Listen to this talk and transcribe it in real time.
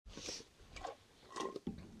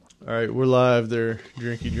All right, we're live there.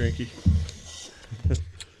 Drinky.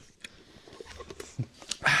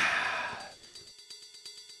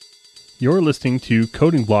 You're listening to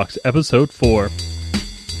Coding Blocks Episode 4.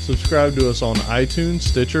 Subscribe to us on iTunes,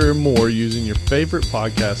 Stitcher, and more using your favorite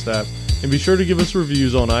podcast app. And be sure to give us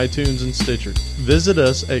reviews on iTunes and Stitcher. Visit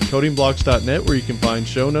us at codingblocks.net where you can find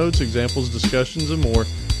show notes, examples, discussions, and more.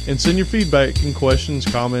 And send your feedback and questions,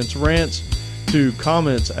 comments, rants to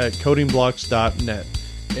comments@codingblocks.net.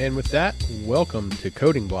 And with that, welcome to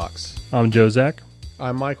Coding Blocks. I'm Joe Zach,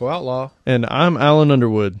 I'm Michael Outlaw. And I'm Alan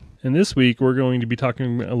Underwood. and this week we're going to be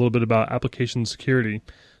talking a little bit about application security,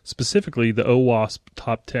 specifically the OWASP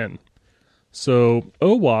Top 10. So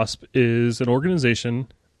OWASP is an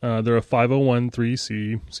organization, they're a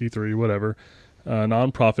 501(c)(3), whatever,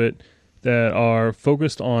 nonprofit that are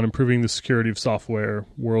focused on improving the security of software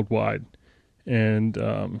worldwide. And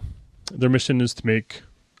their mission is to make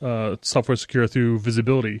software secure through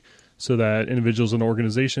visibility so that individuals and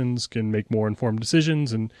organizations can make more informed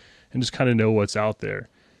decisions and just kind of know what's out there.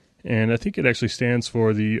 And I think it actually stands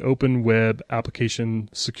for the Open Web Application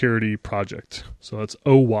Security Project. So that's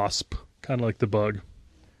OWASP, kind of like the bug.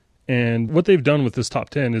 And what they've done with this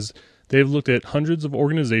top 10 is they've looked at hundreds of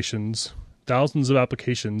organizations, thousands of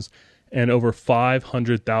applications, and over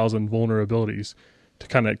 500,000 vulnerabilities to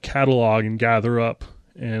kind of catalog and gather up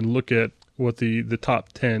and look at what the top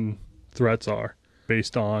 10 threats are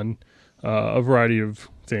based on a variety of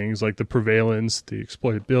things like the prevalence, the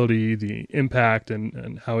exploitability, the impact,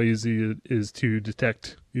 and how easy it is to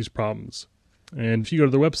detect these problems. And if you go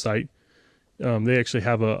to their website, they actually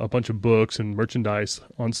have a bunch of books and merchandise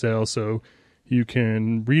on sale, so you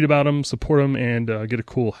can read about them, support them, and get a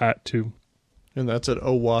cool hat too. And that's at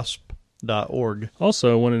owasp.org.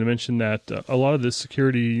 Also, I wanted to mention that a lot of this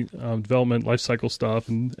security development lifecycle stuff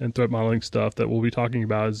and threat modeling stuff that we'll be talking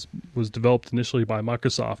about was developed initially by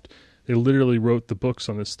Microsoft. They literally wrote the books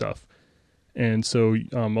on this stuff. And so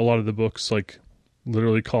a lot of the books, like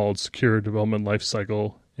literally called Secure Development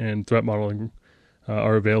Lifecycle and Threat Modeling,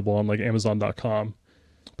 are available on like Amazon.com.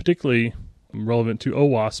 Particularly relevant to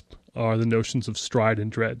OWASP are the notions of stride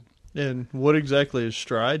and dread. And what exactly is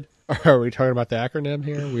stride? Are we talking about the acronym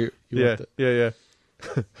here? Yeah.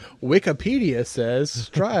 Wikipedia says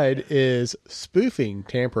stride is spoofing,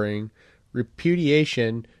 tampering,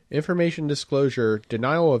 repudiation, information disclosure,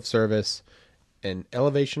 denial of service, and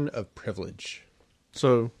elevation of privilege.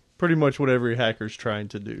 So pretty much what every hacker's trying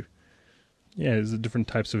to do. Yeah, there's different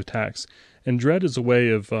types of attacks. And dread is a way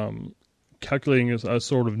of calculating a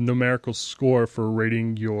sort of numerical score for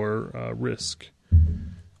rating your risk.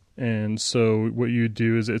 And so what you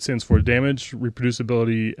do is it stands for damage,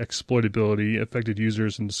 reproducibility, exploitability, affected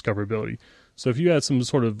users, and discoverability. So if you had some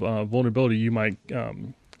sort of vulnerability, you might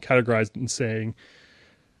categorize it in saying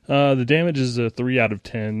the damage is a 3 out of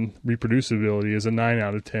 10, reproducibility is a 9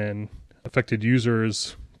 out of 10, affected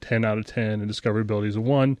users 10 out of 10, and discoverability is a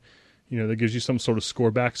 1. You know, that gives you some sort of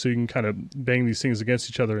score back so you can kind of bang these things against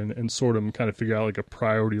each other and sort them, kind of figure out like a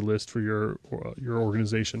priority list for your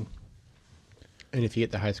organization. And if you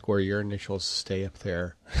get the high score, your initials stay up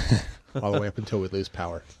there all the way up until we lose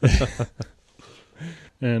power.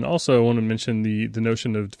 And also I want to mention the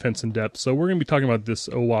notion of defense in depth. So we're going to be talking about this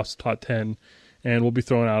OWASP Top 10, and we'll be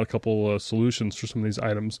throwing out a couple solutions for some of these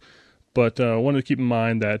items. But I wanted to keep in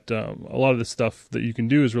mind that a lot of the stuff that you can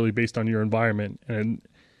do is really based on your environment, and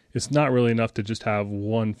it's not really enough to just have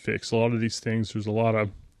one fix. A lot of these things, there's a lot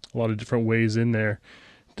of different ways in there.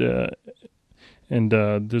 And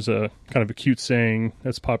there's a kind of a cute saying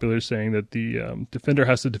that's popular, saying that the defender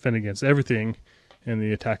has to defend against everything, and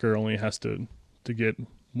the attacker only has to get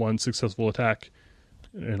one successful attack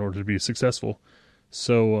in order to be successful.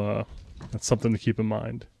 So that's something to keep in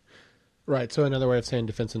mind. Right. So another way of saying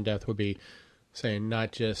defense in depth would be saying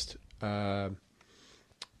not just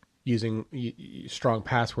using strong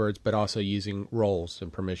passwords, but also using roles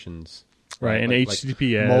and permissions. Right, and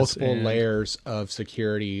HTTPS. Multiple layers of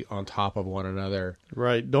security on top of one another.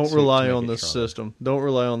 Right. Don't rely on the system. Don't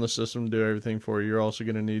rely on the system to do everything for you. You're also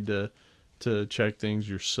going to need to check things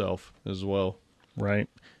yourself as well. Right.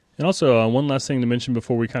 And also, one last thing to mention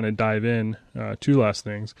before we kind of dive in, two last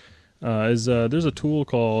things, is there's a tool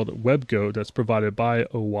called WebGoat that's provided by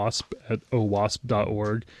OWASP at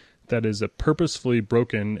owasp.org that is a purposefully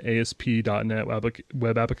broken ASP.NET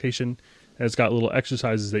web application. It's got little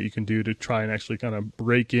exercises that you can do to try and actually kind of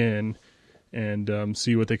break in and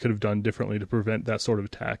see what they could have done differently to prevent that sort of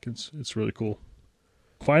attack. It's really cool.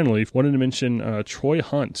 Finally, wanted to mention Troy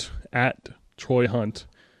Hunt, at Troy Hunt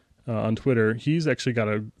on Twitter. He's actually got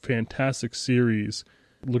a fantastic series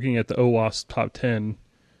looking at the OWASP Top 10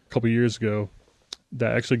 a couple years ago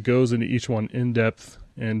that actually goes into each one in depth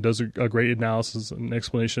and does a great analysis and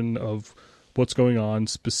explanation of what's going on,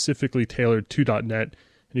 specifically tailored to .NET. And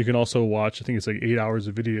you can also watch, I think it's like 8 hours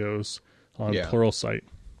of videos on Pluralsight.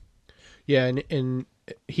 Yeah, and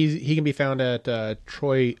he can be found at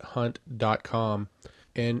troyhunt.com.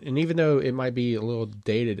 And even though it might be a little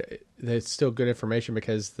dated, it's still good information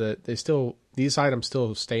because these items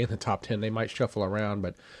still stay in the top 10. They might shuffle around,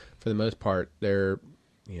 but for the most part, they're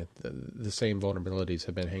the same vulnerabilities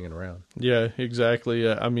have been hanging around. Yeah, exactly.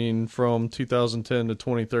 I mean, from 2010 to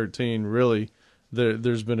 2013, really,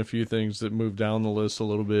 there's been a few things that moved down the list a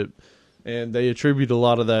little bit, and they attribute a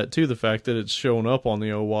lot of that to the fact that it's shown up on the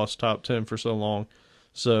OWASP top 10 for so long.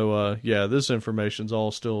 So, this information's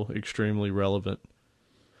all still extremely relevant.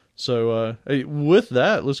 So, with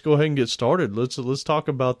that, let's go ahead and get started. Let's talk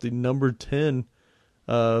about the number 10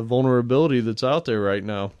 vulnerability that's out there right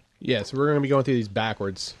now. Yeah, so we're going to be going through these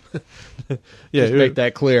backwards. Yeah, just make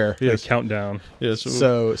that clear. Yes. Countdown. Yes.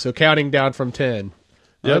 So counting down from 10.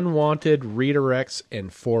 Yep. Unwanted redirects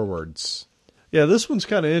and forwards. Yeah, this one's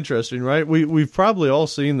kind of interesting, right? We've probably all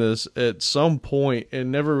seen this at some point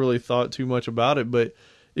and never really thought too much about it. But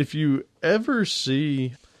if you ever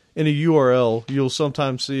see in a URL, you'll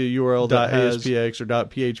sometimes see a URL .aspx or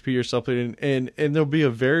 .php or something, and there'll be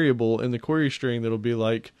a variable in the query string that'll be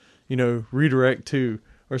like, redirect to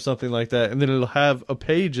or something like that, and then it'll have a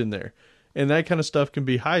page in there. And that kind of stuff can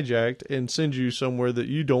be hijacked and send you somewhere that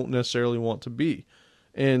you don't necessarily want to be.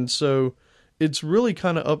 And so it's really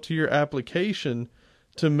kind of up to your application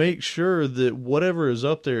to make sure that whatever is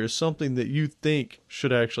up there is something that you think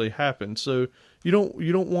should actually happen. So you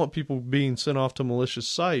don't want people being sent off to malicious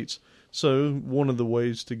sites. So one of the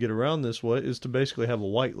ways to get around this is to basically have a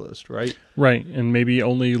whitelist, right? Right, and maybe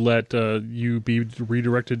only let you be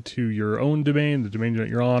redirected to your own domain, the domain that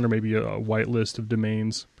you're on, or maybe a whitelist of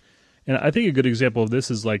domains. And I think a good example of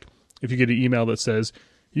this is like if you get an email that says,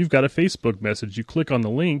 you've got a Facebook message, you click on the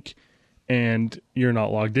link, and you're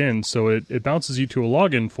not logged in. So it bounces you to a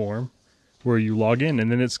login form where you log in,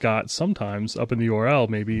 and then it's got sometimes up in the URL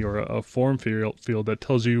maybe or a form field that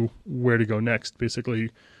tells you where to go next,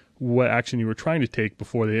 basically what action you were trying to take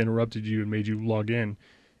before they interrupted you and made you log in.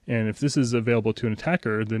 And if this is available to an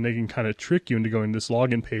attacker, then they can kind of trick you into going to this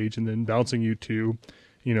login page and then bouncing you to,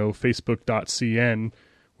 facebook.cn,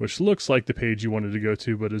 which looks like the page you wanted to go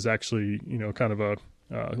to, but is actually, kind of a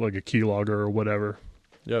like a keylogger or whatever.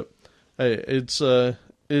 Yep. Hey,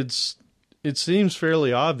 it seems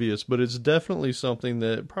fairly obvious, but it's definitely something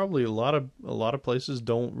that probably a lot of places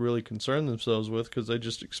don't really concern themselves with because they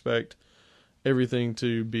just expect everything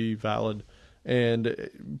to be valid.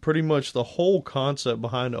 And pretty much the whole concept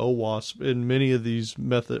behind OWASP in many of these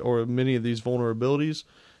many of these vulnerabilities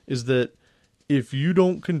is that if you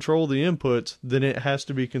don't control the inputs, then it has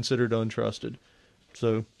to be considered untrusted.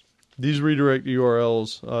 So these redirect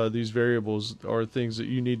URLs, these variables are things that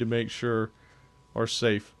you need to make sure are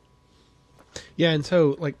safe. Yeah, and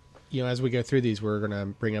so as we go through these, we're going to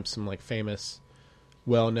bring up some famous,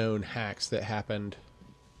 well-known hacks that happened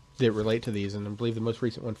that relate to these, and I believe the most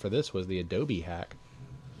recent one for this was the Adobe hack,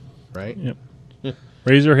 right? Yep.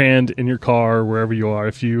 Raise your hand in your car, wherever you are,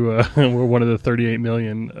 if you were one of the 38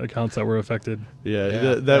 million accounts that were affected.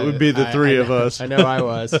 Yeah. That would be the three of us. I know I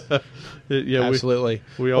was. Yeah, absolutely.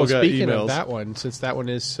 We all got speaking emails. Of that one, since that one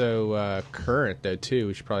is so current, though, too,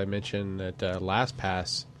 we should probably mention that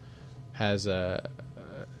LastPass has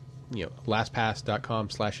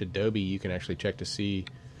LastPass.com/Adobe. You can actually check to see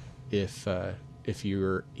if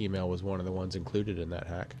your email was one of the ones included in that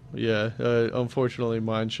hack. Yeah, unfortunately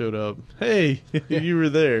mine showed up. Hey, you were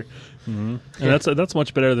there. Mm-hmm. And that's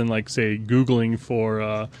much better than say Googling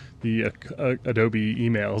for the Adobe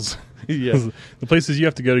emails. Yeah, the places you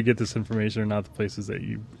have to go to get this information are not the places that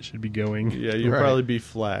you should be going. Yeah, you'll probably be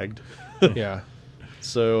flagged. Yeah.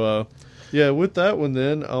 So with that one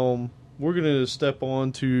then, we're going to step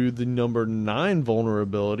on to the number 9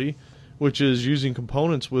 vulnerability, which is using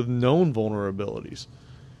components with known vulnerabilities.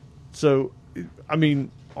 So, I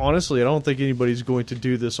mean, honestly, I don't think anybody's going to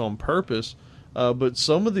do this on purpose, but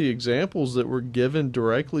some of the examples that were given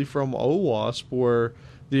directly from OWASP were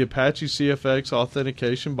the Apache CFX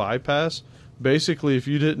authentication bypass. Basically, if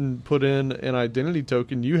you didn't put in an identity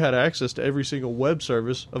token, you had access to every single web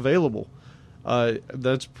service available.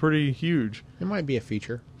 That's pretty huge. It might be a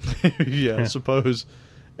feature. Yeah, I suppose.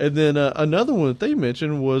 And then another one that they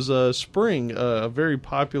mentioned was Spring, a very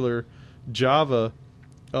popular Java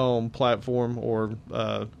platform, or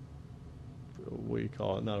what do you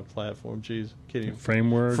call it? Not a platform, geez.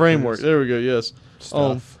 Framework. Framework, there we go, yes.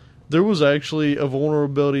 Stuff. There was actually a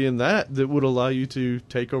vulnerability in that would allow you to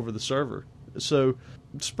take over the server. So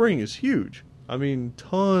Spring is huge. I mean,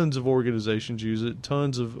 tons of organizations use it.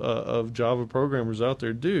 Tons of Java programmers out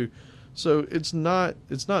there do. So it's not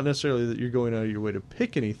necessarily that you're going out of your way to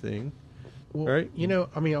pick anything, Well, right? You know,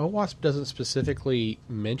 I mean, OWASP doesn't specifically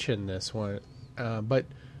mention this one, but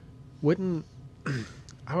wouldn't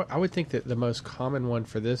I would think that the most common one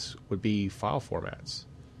for this would be file formats.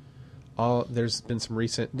 There's been some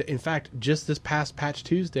recent. In fact, just this past Patch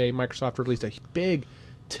Tuesday, Microsoft released a big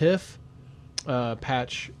TIFF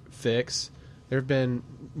patch fix. There have been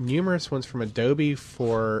numerous ones from Adobe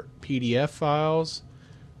for PDF files,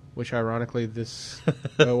 which ironically this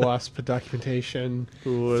OWASP documentation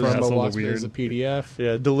from That's a little OWASP weird. is a PDF.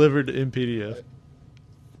 Yeah, delivered in PDF.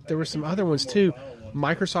 There were some other ones too.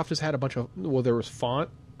 Microsoft has had a bunch of. Well, there was font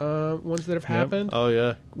ones that have happened. Oh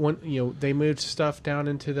yeah, They moved stuff down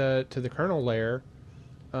into the kernel layer,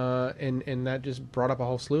 and that just brought up a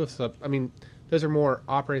whole slew of stuff. I mean, those are more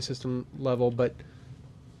operating system level, but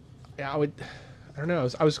I don't know.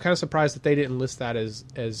 I was kind of surprised that they didn't list that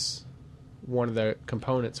as one of the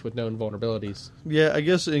components with known vulnerabilities. yeah. I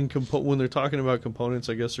guess when they're talking about components,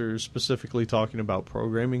 I guess they're specifically talking about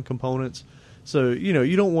programming components. So,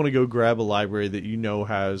 you don't want to go grab a library that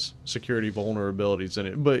has security vulnerabilities in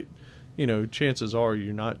it. But, chances are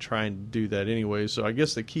you're not trying to do that anyway. So I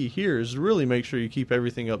guess the key here is to really make sure you keep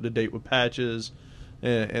everything up to date with patches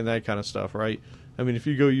and that kind of stuff, right? I mean, if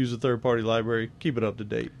you go use a third-party library, keep it up to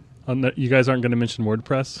date. You guys aren't going to mention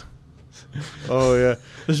WordPress? Oh, yeah.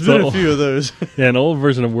 There's been a few of those. Yeah, an old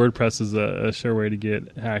version of WordPress is a sure way to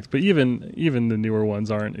get hacked. But even the newer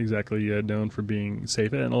ones aren't exactly known for being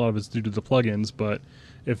safe, and a lot of it's due to the plugins. But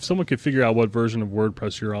if someone could figure out what version of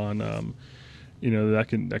WordPress you're on, that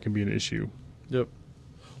can be an issue. Yep.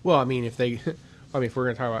 Well, I mean, if we're going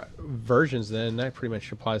to talk about versions, then that pretty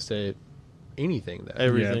much applies to anything. Then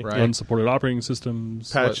Everything. Yeah, right? unsupported operating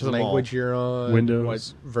systems, Patch what them all. language you're on, Windows.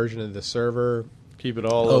 what version of the server, Keep it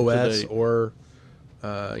all up to OS, date. or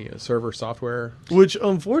server software. Which,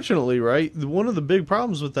 unfortunately, right, one of the big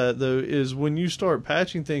problems with that, though, is when you start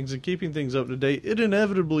patching things and keeping things up to date, it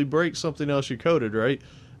inevitably breaks something else you coded, right?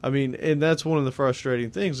 I mean, and that's one of the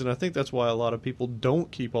frustrating things, and I think that's why a lot of people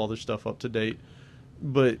don't keep all their stuff up to date.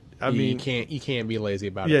 But, I mean, You can't be lazy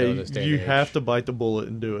about yeah, it, though, this day you and age. have to bite the bullet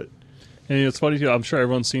and do it. And it's funny too. I'm sure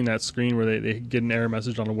everyone's seen that screen where they get an error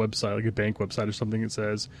message on a website, like a bank website or something. It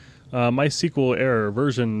says, "MySQL error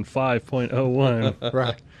version 5.01."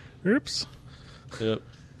 Right. Oops. Yep.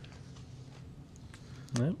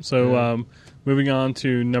 Yep. So, moving on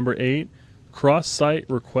to number 8, cross-site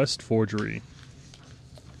request forgery.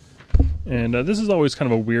 And this is always kind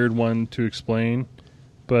of a weird one to explain,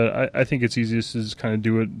 but I think it's easiest to just kind of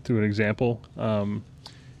do it through an example.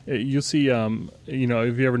 You'll see,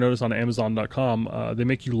 if you ever notice on Amazon.com, they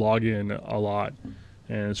make you log in a lot,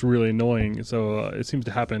 and it's really annoying. So it seems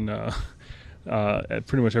to happen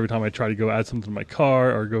pretty much every time I try to go add something to my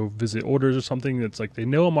cart or go visit orders or something. It's like they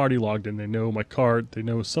know I'm already logged in, they know my cart, they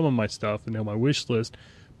know some of my stuff, they know my wish list.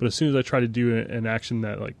 But as soon as I try to do an action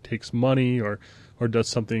that like takes money or does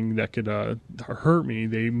something that could hurt me,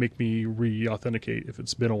 they make me re-authenticate if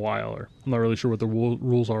it's been a while, or I'm not really sure what the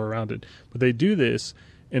rules are around it. But they do this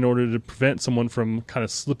in order to prevent someone from kind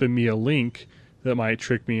of slipping me a link that might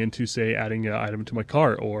trick me into, say, adding an item to my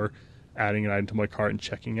cart or adding an item to my cart and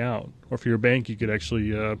checking out. Or if you're a bank, you could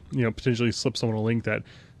actually, potentially slip someone a link that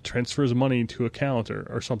transfers money to account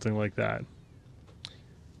or something like that.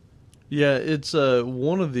 Yeah, it's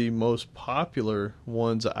one of the most popular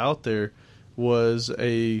ones out there was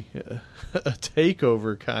a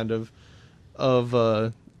takeover kind of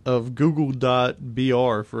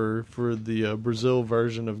Google.br for the Brazil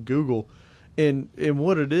version of Google, and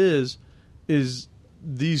what it is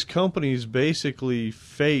these companies basically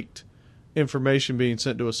faked information being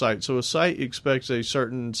sent to a site. So a site expects a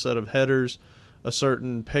certain set of headers, a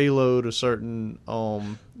certain payload, a certain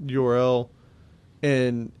URL,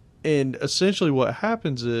 and essentially what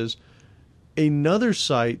happens is another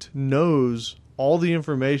site knows all the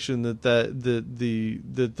information that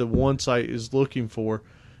the one site is looking for,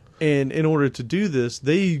 and in order to do this,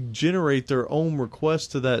 they generate their own requests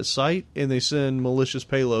to that site, and they send malicious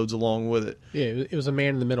payloads along with it. Yeah, it was a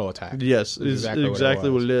man-in-the-middle attack. Yes, That's it's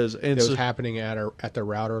exactly what it is. And It was so, happening at the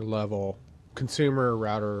router level, consumer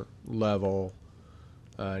router level.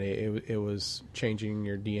 It was changing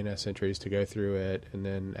your DNS entries to go through it, and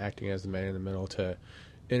then acting as the man in the middle to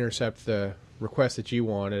intercept the request that you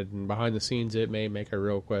wanted. And behind the scenes, it may make a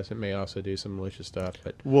real request. It may also do some malicious stuff.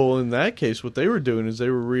 But well, in that case, what they were doing is they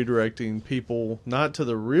were redirecting people not to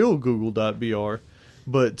the real Google.br,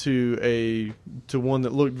 but to one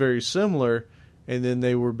that looked very similar, and then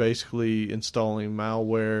they were basically installing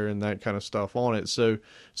malware and that kind of stuff on it. So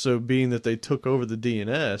being that they took over the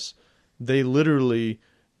DNS, they literally,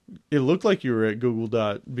 it looked like you were at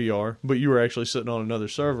google.br, but you were actually sitting on another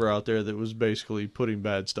server out there that was basically putting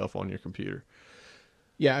bad stuff on your computer.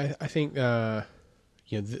 Yeah, I think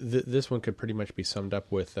this one could pretty much be summed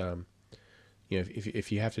up with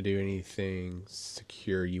if you have to do anything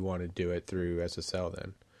secure, you want to do it through SSL.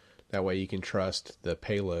 Then that way you can trust the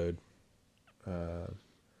payload, end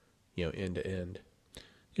to end.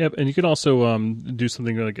 Yep, and you can also do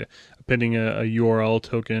something like appending a URL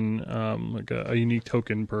token, like a unique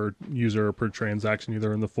token per user or per transaction,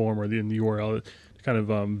 either in the form or in the URL, to kind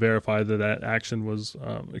of verify that action was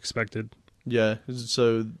expected. Yeah,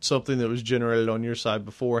 so something that was generated on your side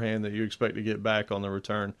beforehand that you expect to get back on the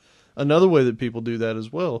return. Another way that people do that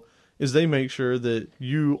as well is they make sure that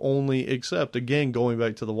you only accept, again, going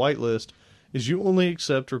back to the whitelist, is you only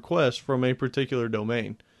accept requests from a particular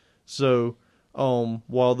domain. So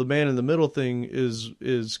while the man in the middle thing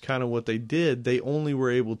is kind of what they did, they only were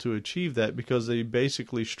able to achieve that because they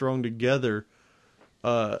basically strung together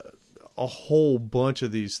a whole bunch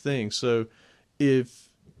of these things. So if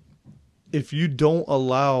you don't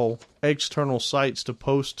allow external sites to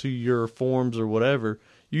post to your forums or whatever,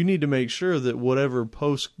 you need to make sure that whatever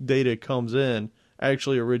post data comes in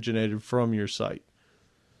actually originated from your site.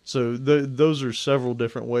 So those are several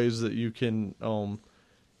different ways that you can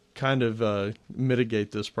kind of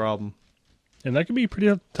mitigate this problem. And that can be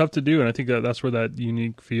pretty tough to do, and I think that's where that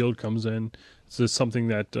unique field comes in. It's just something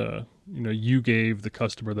that you gave the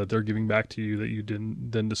customer that they're giving back to you that you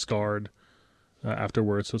didn't then discard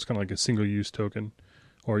afterwards. So it's kind of like a single-use token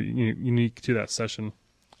or unique to that session.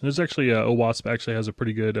 And there's actually OWASP actually has a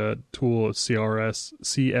pretty good tool, a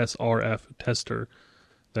CSRF tester,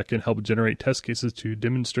 that can help generate test cases to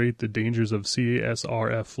demonstrate the dangers of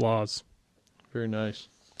CSRF flaws. Very nice.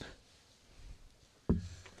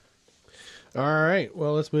 All right,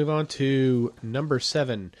 well, let's move on to number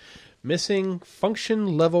 7, missing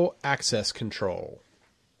function level access control.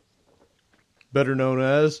 Better known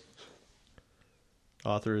as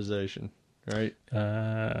authorization, right?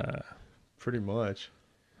 Pretty much.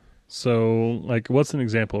 So, like, what's an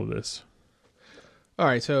example of this? All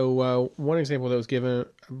right, so one example that was given,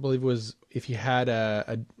 I believe, was if you had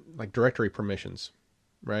like directory permissions,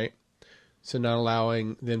 right? So not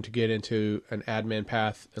allowing them to get into an admin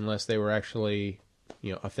path unless they were actually,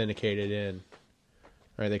 authenticated in.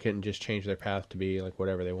 Right? They couldn't just change their path to be like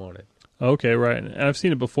whatever they wanted. Okay, right. And I've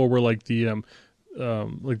seen it before where like the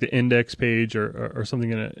index page or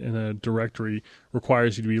something in a directory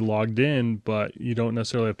requires you to be logged in, but you don't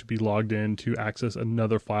necessarily have to be logged in to access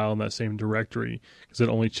another file in that same directory because it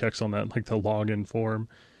only checks on that, like the login form.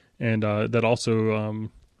 And that also,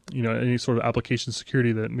 any sort of application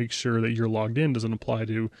security that makes sure that you're logged in doesn't apply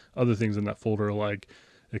to other things in that folder like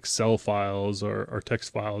Excel files or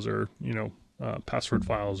text files or, password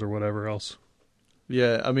files or whatever else.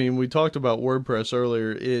 Yeah, I mean, we talked about WordPress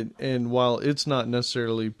earlier, and while it's not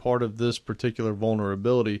necessarily part of this particular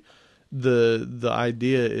vulnerability, the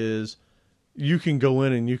idea is you can go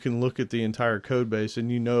in and you can look at the entire code base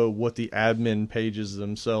and you know what the admin pages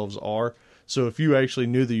themselves are. So if you actually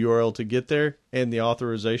knew the URL to get there and the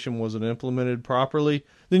authorization wasn't implemented properly,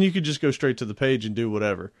 then you could just go straight to the page and do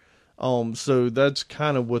whatever. So that's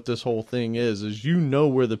kind of what this whole thing is you know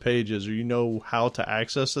where the page is or you know how to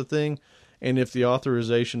access the thing. And if the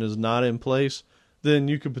authorization is not in place, then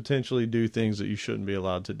you could potentially do things that you shouldn't be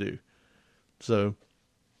allowed to do. So,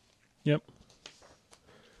 yep.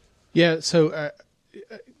 Yeah. So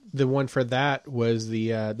the one for that was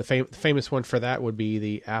the famous one for that would be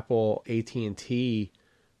the Apple AT&T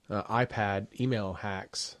iPad email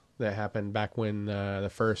hacks that happened back when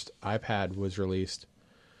the first iPad was released.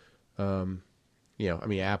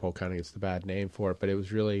 Apple kind of gets the bad name for it, but it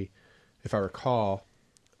was really, if I recall,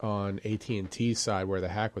 on AT&T's side where the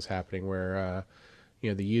hack was happening, where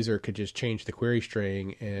the user could just change the query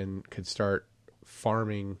string and could start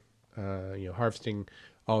farming, harvesting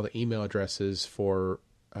all the email addresses for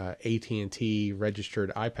AT&T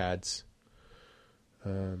registered iPads.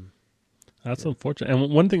 That's unfortunate. And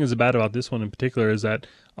one thing that's bad about this one in particular is that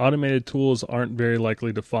automated tools aren't very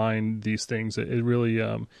likely to find these things. It really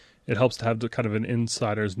it helps to have the kind of an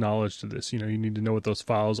insider's knowledge to this. You need to know what those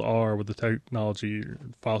files are, what the technology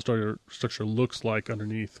file structure looks like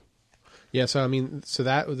underneath. Yeah, so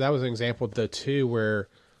that was an example though too where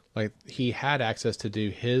like he had access to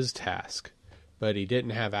do his task, but he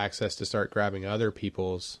didn't have access to start grabbing other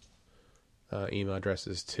people's email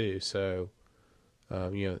addresses too. So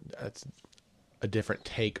that's a different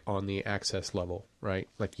take on the access level, right?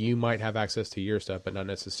 Like you might have access to your stuff, but not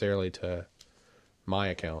necessarily to my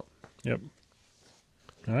account. Yep.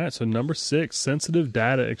 All right, so number 6, sensitive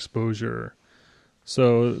data exposure.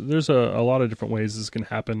 So there's a lot of different ways this can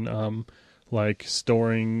happen, like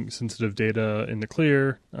storing sensitive data in the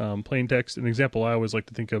clear, plain text. An example I always like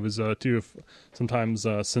to think of is, too, if sometimes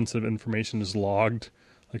sensitive information is logged.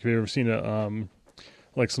 Like, have you ever seen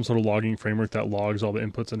like some sort of logging framework that logs all the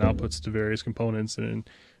inputs and outputs to various components, and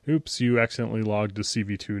oops, you accidentally logged a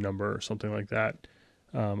CV2 number or something like that.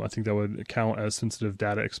 I think that would count as sensitive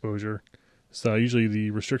data exposure. So usually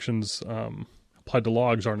the restrictions applied to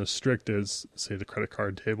logs aren't as strict as, say, the credit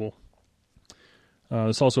card table.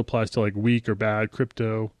 This also applies to like weak or bad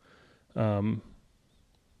crypto. Not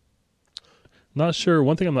sure.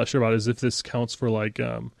 One thing I'm not sure about is if this counts for like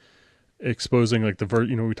exposing like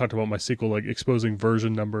we talked about MySQL, like exposing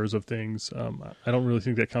version numbers of things. I don't really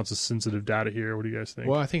think that counts as sensitive data here. What do you guys think?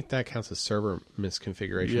 Well, I think that counts as server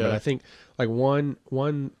misconfiguration. Yeah. But I think like one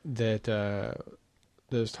that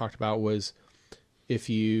was talked about was if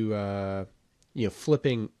you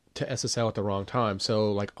flipping to SSL at the wrong time.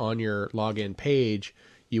 So like on your login page,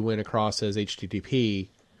 you went across as HTTP,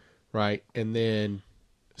 right? And then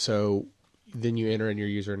you enter in your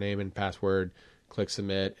username and password, click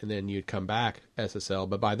submit, and then you'd come back SSL.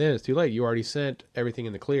 But by then it's too late. You already sent everything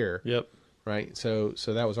in the clear. Yep. Right. So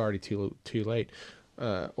that was already too late.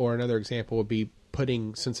 Or another example would be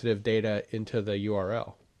putting sensitive data into the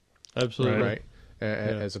URL. Absolutely. Right.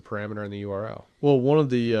 As a parameter in the URL. Well, one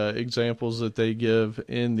of the examples that they give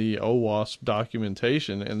in the OWASP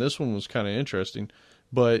documentation, and this one was kind of interesting,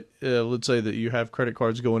 but let's say that you have credit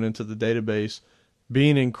cards going into the database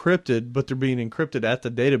being encrypted, but they're being encrypted at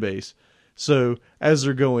the database. So as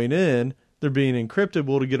they're going in, they're being encrypted.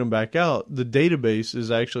 Well, to get them back out, the database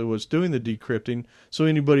is actually what's doing the decrypting. So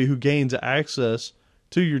anybody who gains access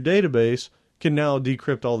to your database can now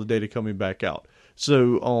decrypt all the data coming back out.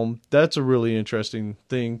 So that's a really interesting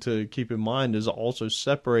thing to keep in mind, is also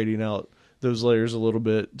separating out those layers a little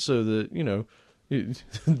bit so that,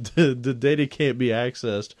 the data can't be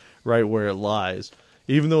accessed right where it lies.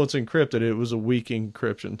 Even though it's encrypted, it was a weak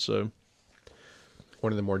encryption. So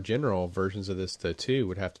one of the more general versions of this, though, too,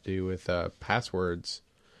 would have to do with passwords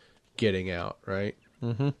getting out, right?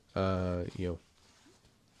 Mm-hmm.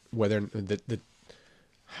 Whether the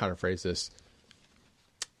how to phrase this,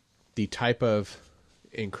 the type of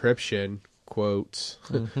encryption quotes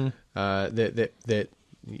that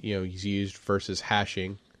is used versus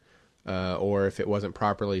hashing, or if it wasn't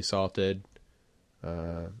properly salted,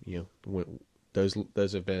 those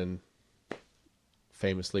have been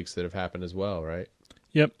famous leaks that have happened as well, right?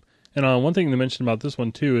 Yep. And one thing to mention about this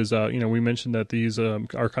one too is, we mentioned that these are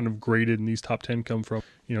kind of graded, and these top 10 come from,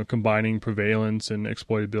 combining prevalence and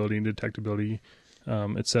exploitability and detectability,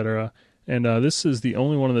 et cetera. And this is the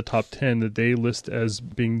only one in the top 10 that they list as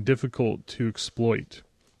being difficult to exploit.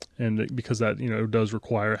 And because that, does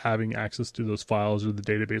require having access to those files or the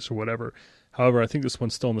database or whatever. However, I think this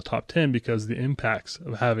one's still in the top 10 because the impacts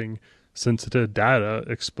of having sensitive data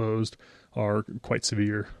exposed are quite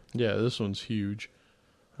severe. yeah, this one's huge.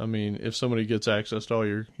 I mean, if somebody gets access to all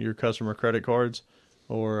your customer credit cards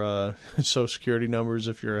or social security numbers,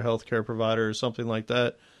 if you're a healthcare provider or something like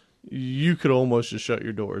that, you could almost just shut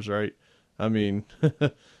your doors, right? I mean,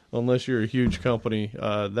 unless you're a huge company,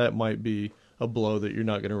 that might be a blow that you're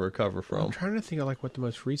not going to recover from. I'm trying to think of what the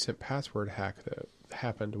most recent password hack that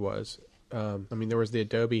happened was. There was the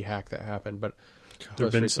Adobe hack that happened, but There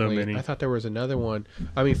have been so many. I thought there was another one.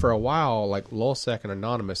 For a while, like Lulzsec and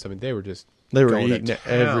Anonymous, they were just They were going to eating town.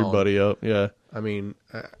 everybody up, yeah.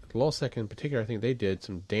 Lulzsec in particular, I think they did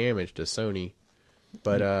some damage to Sony.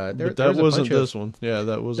 But that wasn't this one. Yeah,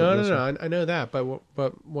 that wasn't this one. No. I know that, but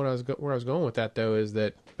where I was going with that though is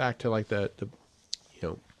that back to like the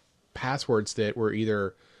passwords that were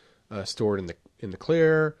either stored in the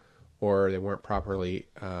clear or they weren't properly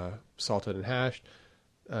salted and hashed.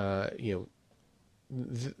 There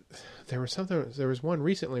was one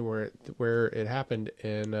recently where it happened,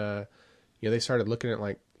 and they started looking at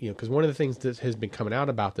because one of the things that has been coming out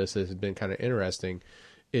about this that has been kind of interesting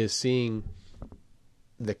is seeing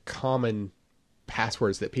the common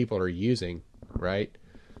passwords that people are using, right?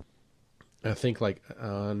 I think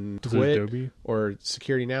on Twit or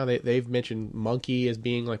Security Now, they've mentioned Monkey as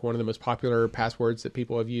being one of the most popular passwords that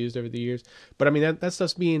people have used over the years. But that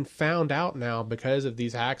stuff's being found out now because of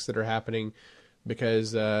these hacks that are happening,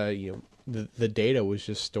 because the data was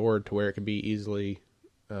just stored to where it could be easily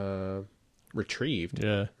retrieved.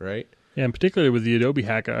 Yeah. Right. Yeah, and particularly with the Adobe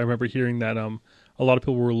hack, I remember hearing that a lot of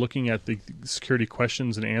people were looking at the security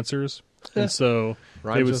questions and answers, and so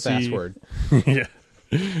Rhymes they would with see password. yeah.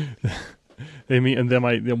 I mean, and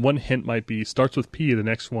then one hint might be starts with P. The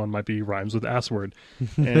next one might be rhymes with ass word.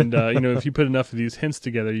 And if you put enough of these hints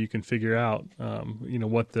together, you can figure out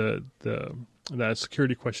what that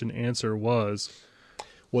security question answer was.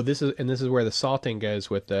 Well, this is where the salting goes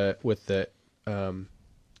with the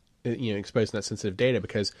exposing that sensitive data,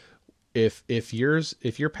 because if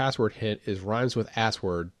your password hint is rhymes with ass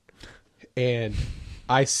word, and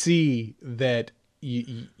I see that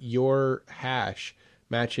your hash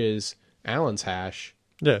matches Alan's hash,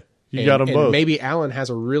 yeah, you got them both. Maybe Alan has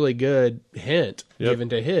a really good hint given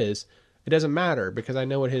to his. It doesn't matter because I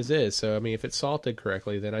know what his is. So I mean, if it's salted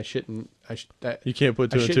correctly, then I shouldn't. You can't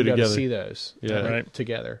put two and two be able together. to see those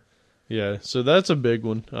together. Yeah, so that's a big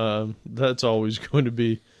one. That's always going to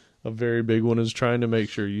be a very big one, is trying to make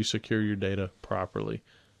sure you secure your data properly.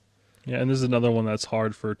 Yeah, and this is another one that's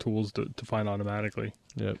hard for tools to find automatically.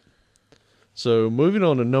 Yep. So moving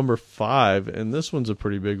on to number 5, and this one's a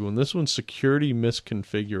pretty big one. This one's security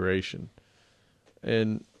misconfiguration.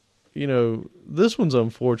 And, this one's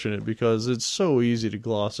unfortunate because it's so easy to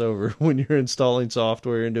gloss over when you're installing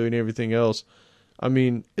software and doing everything else. I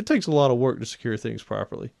mean, it takes a lot of work to secure things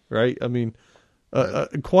properly, right? I mean,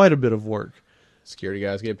 quite a bit of work. Security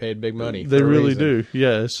guys get paid big money. They really do.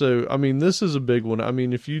 Yeah. So, I mean, this is a big one. I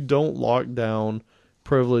mean, if you don't lock down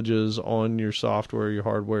privileges on your software, your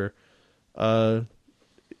hardware,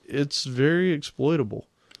 it's very exploitable.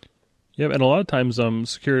 Yeah, and a lot of times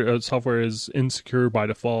secure software is insecure by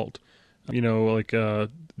default. Like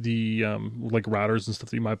routers and stuff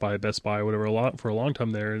that you might buy at Best Buy or whatever. For a long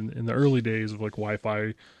time there in the early days of like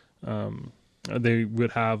Wi-Fi, they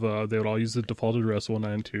would have they would all use the default address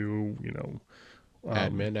 192.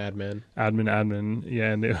 Admin.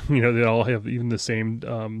 Yeah, and they all have even the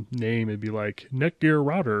same name. It'd be like Netgear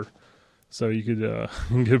router. So you could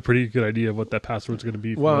get a pretty good idea of what that password's going to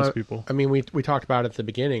be for most people. I mean, we talked about at the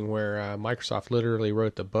beginning where Microsoft literally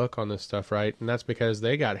wrote the book on this stuff, right? And that's because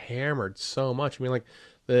they got hammered so much. I mean, like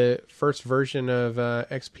the first version of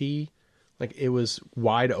XP, like it was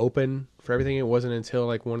wide open for everything. It wasn't until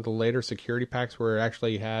like one of the later security packs where it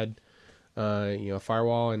actually had a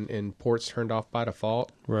firewall and ports turned off by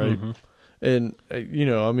default. Right. Mm-hmm. And, I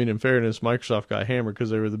mean, in fairness, Microsoft got hammered because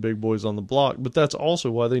they were the big boys on the block. But that's also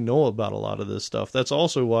why they know about a lot of this stuff. That's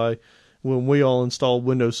also why when we all installed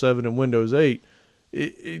Windows 7 and Windows 8,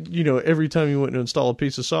 every time you went to install a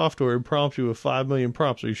piece of software, it prompts you with 5 million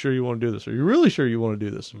prompts. Are you sure you want to do this? Are you really sure you want to do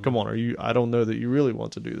this? Mm-hmm. Come on. I don't know that you really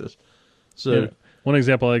want to do this. So yeah. One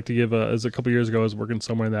example I like to give is a couple years ago, I was working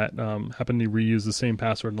somewhere that happened to reuse the same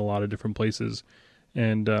password in a lot of different places.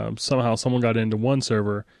 And somehow someone got into one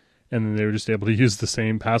server, and then they were just able to use the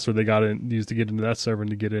same password they used to get into that server and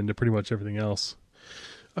to get into pretty much everything else.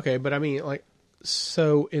 Okay, but I mean, like,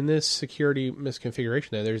 so in this security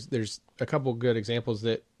misconfiguration, though, there's a couple good examples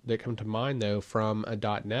that come to mind, though, from a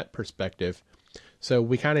 .NET perspective. So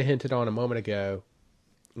we kind of hinted on a moment ago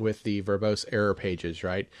with the verbose error pages,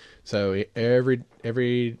 right? So every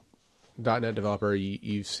 .NET developer,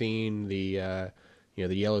 you've seen the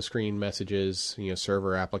the yellow screen messages,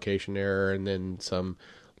 server application error, and then some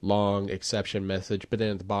long exception message, but then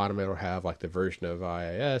at the bottom it'll have like the version of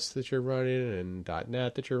IIS that you're running and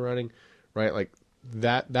 .NET that you're running, right? Like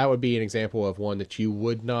that would be an example of one that you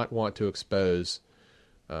would not want to expose,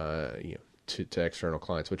 to external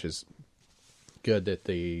clients, which is good that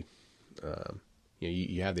the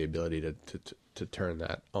you have the ability to turn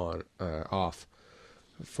that on off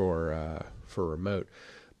for remote.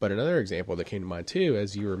 But another example that came to mind too,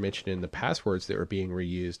 as you were mentioning the passwords that were being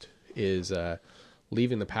reused, is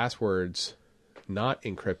leaving the passwords not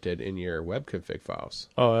encrypted in your web config files.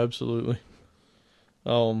 Oh, absolutely.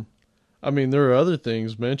 I mean, there are other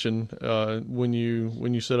things mentioned when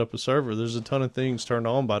you set up a server. There's a ton of things turned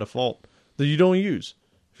on by default that you don't use.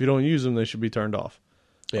 If you don't use them, they should be turned off.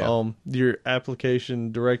 Yeah. Your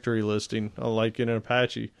application directory listing, like in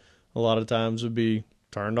Apache, a lot of times would be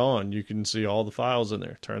turned on. You can see all the files in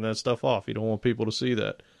there. Turn that stuff off. You don't want people to see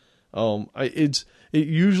that. It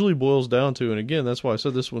usually boils down to, and again, that's why I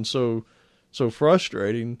said this one's so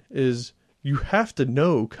frustrating, is you have to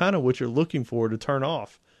know kind of what you're looking for to turn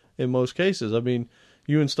off in most cases. I mean,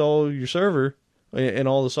 you install your server and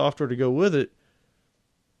all the software to go with it.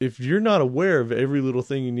 If you're not aware of every little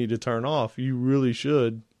thing you need to turn off, you really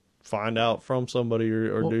should find out from somebody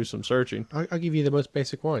or do some searching. I'll give you the most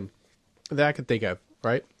basic one that I could think of,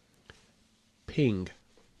 right? Ping.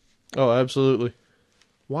 Oh, absolutely.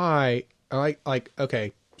 Why?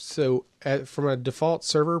 Okay, so from a default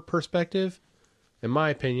server perspective, in my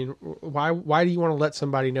opinion, why do you want to let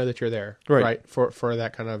somebody know that you're there? Right? For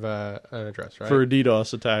that kind of an address, right? For a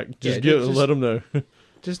DDoS attack. Just let them know.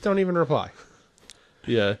 Just don't even reply.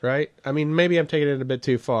 Yeah. Right? I mean, maybe I'm taking it a bit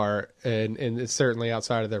too far, and it's certainly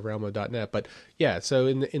outside of the realm of .NET. But yeah, so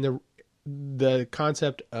in the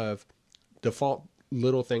concept of default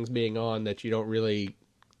little things being on that you don't really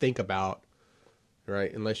think about,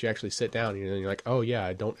 right? Unless you actually sit down, and you're like, oh yeah,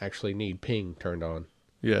 I don't actually need ping turned on.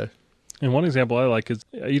 Yeah. And one example I like is,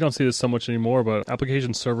 you don't see this so much anymore, but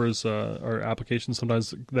application servers are applications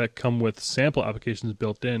sometimes that come with sample applications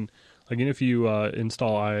built in. Like if you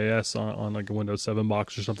install IIS on like a Windows 7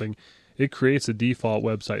 box or something, it creates a default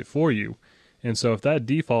website for you. And so if that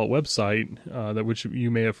default website, that which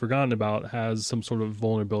you may have forgotten about, has some sort of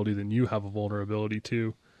vulnerability, then you have a vulnerability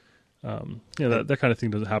too. That kind of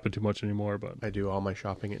thing doesn't happen too much anymore. But I do all my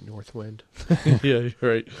shopping at Northwind. Yeah, you're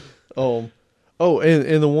right.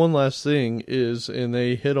 And the one last thing is, and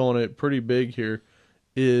they hit on it pretty big here,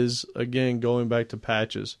 is, again, going back to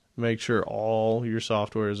patches. Make sure all your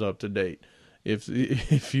software is up to date.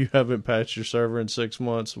 If you haven't patched your server in 6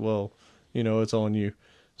 months, well, it's on you.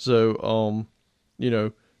 So,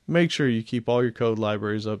 make sure you keep all your code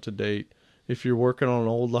libraries up to date. If you're working on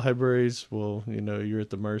old libraries, well, you're at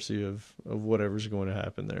the mercy of whatever's going to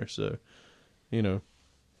happen there. So,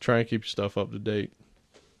 try and keep your stuff up to date.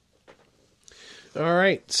 All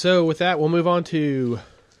right. So with that, we'll move on to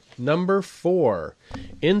number 4,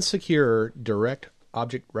 insecure direct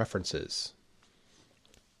object references.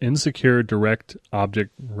 Insecure direct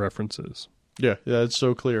object references. Yeah, it's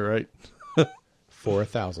so clear, right?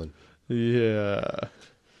 4,000. Yeah.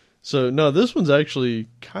 So, no, this one's actually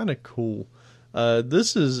kind of cool.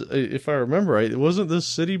 This is, if I remember right, wasn't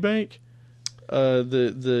this Citibank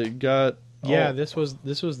that got... Yeah, this was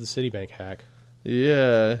the Citibank hack.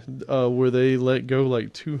 Yeah, where they let go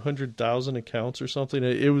like 200,000 accounts or something.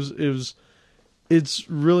 It's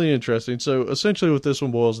really interesting. So essentially what this one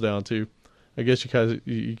boils down to, I guess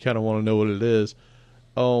you kind of want to know what it is.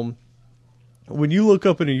 When you look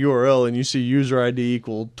up in a URL and you see user ID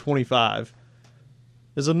equal 25,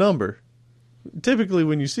 is a number. Typically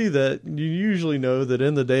when you see that, you usually know that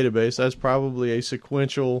in the database that's probably a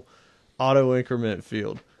sequential auto increment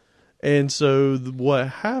field. And so what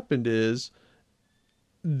happened is,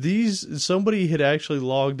 somebody had actually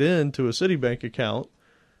logged in to a Citibank account,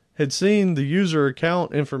 had seen the user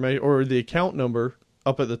account information or the account number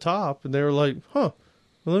up at the top, and they were like, well,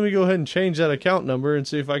 let me go ahead and change that account number and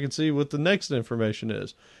see if I can see what the next information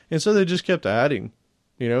is. And so they just kept adding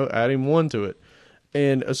one to it.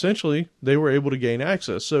 And essentially they were able to gain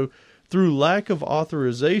access. So through lack of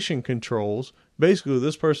authorization controls, basically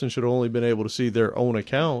this person should have only been able to see their own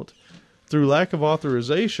account. Through lack of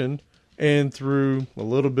authorization, and through a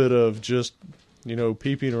little bit of just,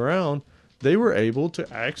 peeping around, they were able to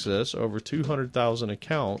access over 200,000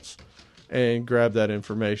 accounts and grab that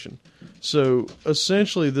information. So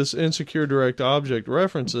essentially this insecure direct object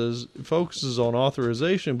references focuses on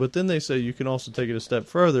authorization, but then they say you can also take it a step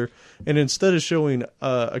further, and instead of showing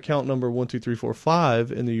account number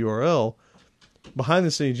 12345 in the URL, behind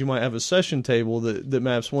the scenes you might have a session table that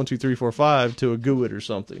maps 12345 to a GUID or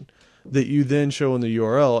something that you then show in the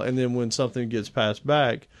URL, and then when something gets passed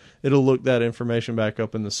back, it'll look that information back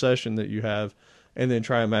up in the session that you have, and then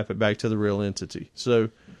try and map it back to the real entity. So,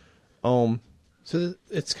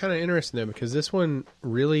 it's kind of interesting though, because this one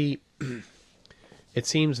really, it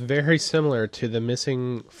seems very similar to the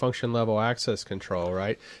missing function level access control,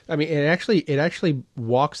 right? I mean, it actually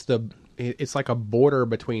walks it's like a border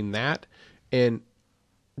between that and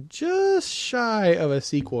just shy of a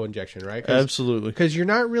SQL injection, right? Absolutely. Because you're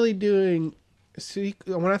not really doing...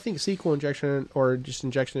 When I think SQL injection or just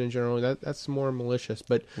injection in general, that's more malicious.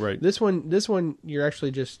 But right. This one, you're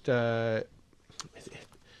actually just...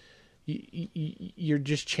 you're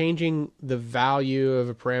just changing the value of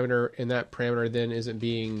a parameter, and that parameter then isn't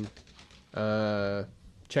being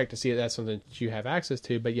checked to see if that's something that you have access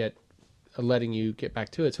to, but yet letting you get back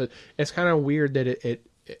to it. So it's kind of weird that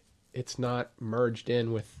it's not merged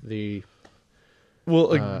in with the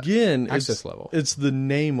access level. It's the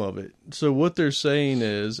name of it. So what they're saying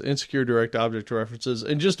is insecure direct object references.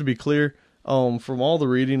 And just to be clear, from all the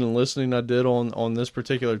reading and listening I did on this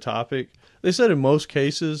particular topic, they said in most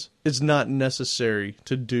cases it's not necessary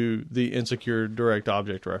to do the insecure direct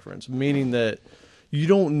object reference, meaning that you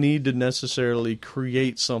don't need to necessarily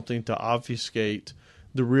create something to obfuscate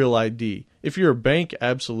the real ID. If you're a bank,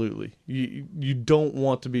 absolutely. You don't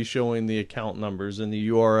want to be showing the account numbers in the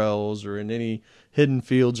URLs or in any hidden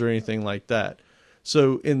fields or anything like that.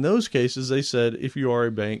 So in those cases, they said if you are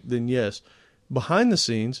a bank, then yes. Behind the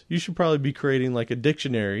scenes, you should probably be creating like a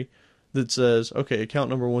dictionary that says, okay, account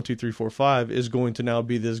number 12345 is going to now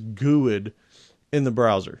be this GUID in the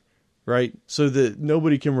browser. right? So that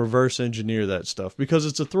nobody can reverse engineer that stuff because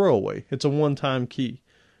it's a throwaway. It's a one-time key,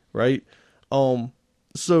 right?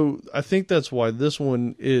 So I think that's why this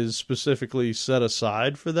one is specifically set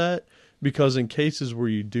aside for that, because in cases where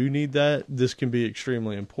you do need that, this can be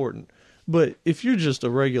extremely important. But if you're just a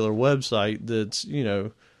regular website that's,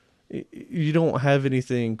 you don't have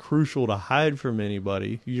anything crucial to hide from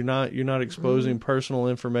anybody, you're not exposing personal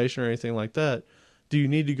information or anything like that, do you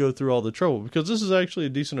need to go through all the trouble? Because this is actually a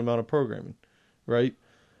decent amount of programming, right?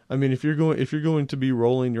 I mean, if you're going to be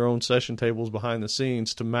rolling your own session tables behind the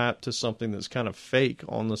scenes to map to something that's kind of fake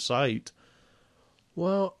on the site.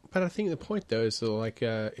 Well, but I think the point though is that, like,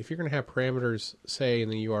 if you're going to have parameters, say in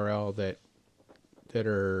the URL that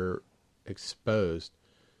are exposed,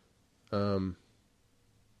 only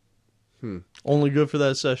good for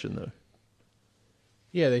that session though.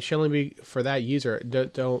 Yeah, they should only be for that user.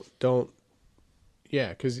 Don't.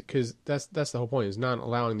 Yeah, because that's the whole point, is not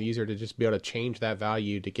allowing the user to just be able to change that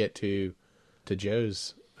value to get to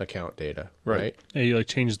Joe's account data, right? Yeah, you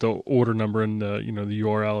change the order number in the the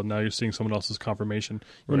URL, and now you're seeing someone else's confirmation.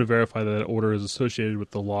 You want to verify that order is associated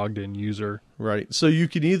with the logged in user, right? So you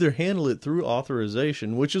can either handle it through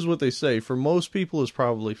authorization, which is what they say for most people is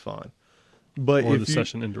probably fine, but or if the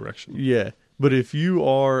session indirection. Yeah, but if you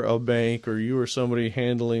are a bank or you are somebody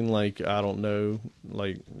handling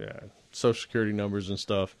Social Security numbers and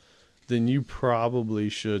stuff, then you probably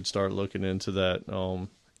should start looking into that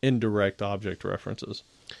indirect object references.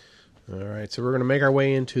 All right, so we're going to make our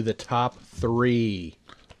way into the top 3.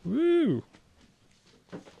 Woo!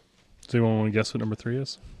 Does anyone want to guess what number 3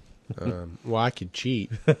 is? Well, I could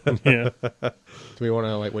cheat. Yeah. Do we want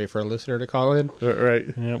to wait for a listener to call in? Right.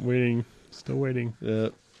 Yeah, waiting. Still waiting. Yeah.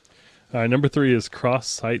 All right, number 3 is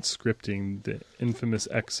cross-site scripting, the infamous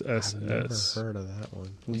XSS. I've never heard of that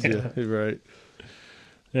one. Yeah, right.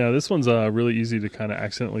 Yeah, this one's really easy to kind of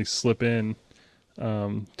accidentally slip in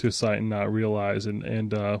to a site and not realize.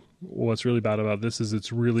 And what's really bad about this is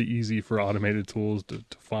it's really easy for automated tools to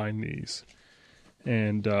find these.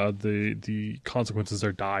 And the consequences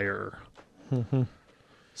are dire.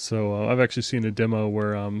 So I've actually seen a demo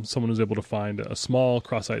where someone was able to find a small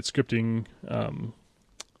cross-site scripting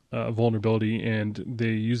vulnerability, and they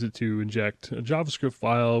used it to inject a JavaScript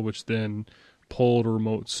file, which then pulled a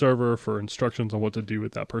remote server for instructions on what to do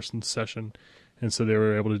with that person's session. And so they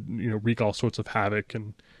were able to, wreak all sorts of havoc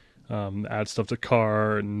and add stuff to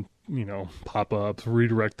car and, pop-ups,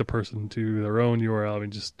 redirect the person to their own URL. I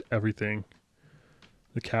mean, just everything.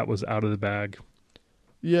 The cat was out of the bag.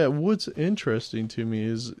 Yeah, what's interesting to me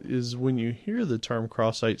is when you hear the term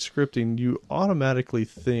cross-site scripting, you automatically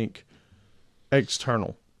think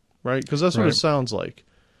external, right? Because that's what it sounds like.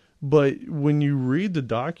 But when you read the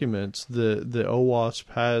documents that the OWASP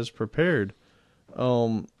has prepared,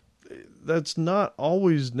 that's not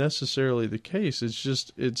always necessarily the case.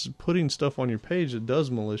 It's putting stuff on your page that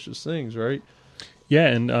does malicious things, right? Yeah,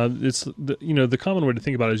 and it's the common way to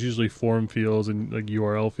think about it is usually form fields and like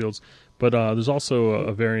URL fields, but there's also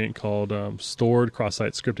a variant called stored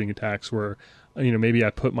cross-site scripting attacks where maybe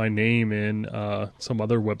I put my name in some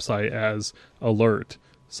other website as alert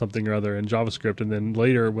something or other in JavaScript, and then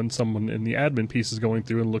later when someone in the admin piece is going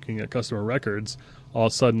through and looking at customer records, all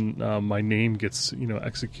of a sudden my name gets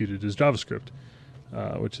executed as JavaScript,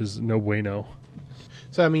 which is no bueno.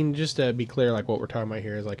 So I mean, just to be clear, like what we're talking about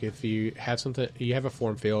here is like if you have something, you have a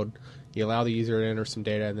form field, you allow the user to enter some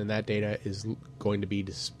data, and then that data is going to be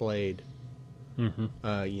displayed,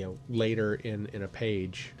 later in a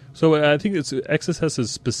page. So I think it's XSS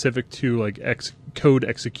is specific to like code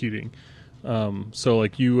executing. So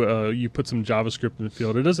like you put some JavaScript in the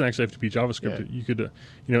field. It doesn't actually have to be JavaScript. Yeah. You could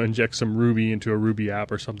inject some Ruby into a Ruby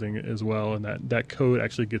app or something as well, and that code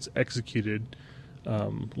actually gets executed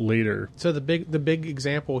later. So the big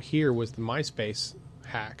example here was the MySpace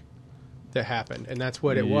hack that happened, and that's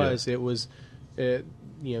what it was. It was, the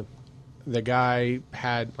guy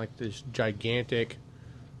had like this gigantic,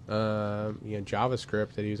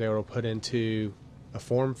 JavaScript that he was able to put into a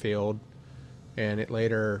form field, and it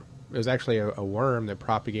was actually a worm that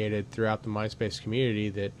propagated throughout the MySpace community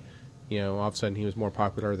that, all of a sudden he was more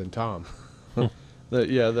popular than Tom. That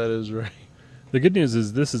is right. The good news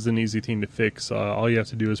is this is an easy thing to fix. All you have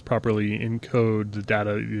to do is properly encode the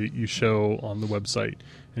data that you show on the website.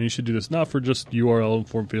 And you should do this not for just URL and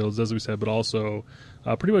form fields, as we said, but also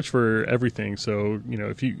pretty much for everything. So,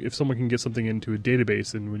 if someone can get something into a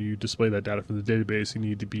database, and when you display that data from the database, you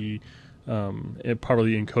need to be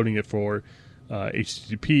properly encoding it for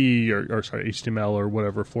HTTP or HTML or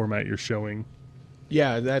whatever format you're showing.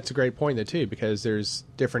 Yeah, that's a great point, though, too, because there's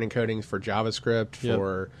different encodings for JavaScript,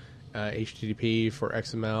 for HTTP, for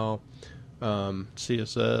XML.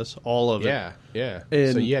 CSS, all of it. Yeah.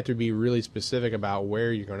 And- So you have to be really specific about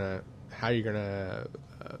how you're gonna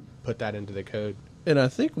put that into the code. And I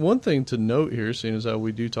think one thing to note here, seeing as how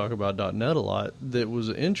we do talk about .NET a lot, that was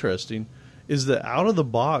interesting, is that out of the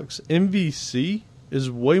box, MVC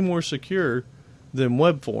is way more secure than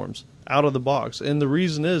web forms out of the box. And the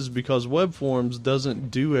reason is because web forms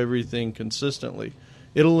doesn't do everything consistently.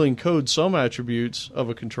 It'll encode some attributes of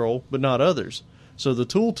a control, but not others. So the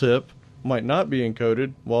tooltip might not be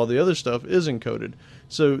encoded while the other stuff is encoded.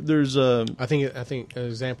 So there's I think an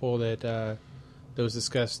example that was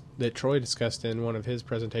discussed, that Troy discussed in one of his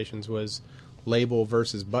presentations, was label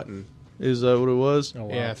versus button. is that what it was? Oh,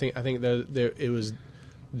 wow. Yeah, I think it was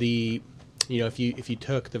the, if you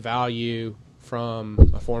took the value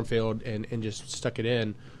from a form field and just stuck it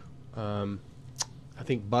in, I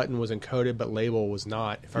think button was encoded but label was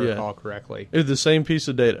not, if I Yeah. recall correctly. It's the same piece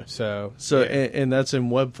of data. So So, yeah. and that's in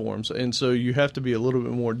web forms. And so you have to be a little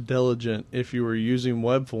bit more diligent if you were using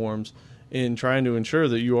web forms in trying to ensure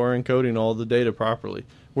that you are encoding all the data properly.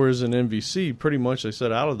 Whereas in MVC, pretty much they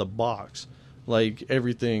said out of the box, like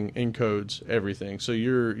everything encodes everything. So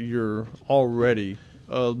you're already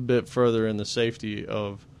a bit further in the safety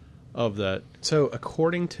of that. So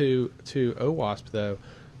according to OWASP, though,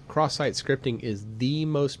 cross-site scripting is the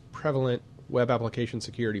most prevalent web application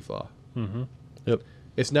security flaw. Mm-hmm. Yep.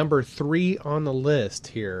 It's number 3 on the list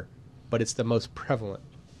here, but it's the most prevalent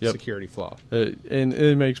Yep. security flaw. And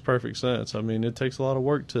it makes perfect sense. I mean, it takes a lot of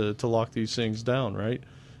work to lock these things down, right?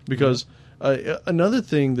 Because another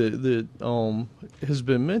thing that has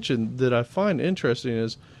been mentioned that I find interesting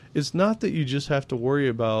is it's not that you just have to worry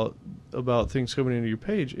about things coming into your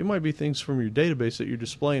page. It might be things from your database that you're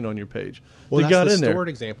displaying on your page. Well, they that's got the in there. stored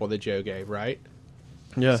example that Joe gave, right?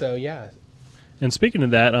 Yeah. So, yeah. And speaking of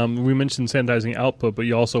that, we mentioned sanitizing output, but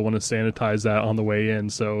you also want to sanitize that on the way in,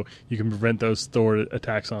 so you can prevent those stored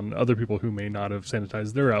attacks on other people who may not have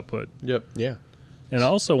sanitized their output. Yep. Yeah. And I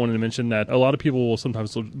also wanted to mention that a lot of people will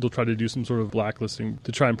sometimes they'll try to do some sort of blacklisting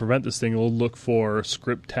to try and prevent this thing. They'll look for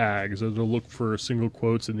script tags or they'll look for single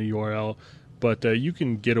quotes in the URL. But you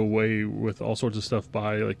can get away with all sorts of stuff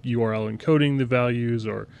by like URL encoding the values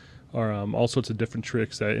or all sorts of different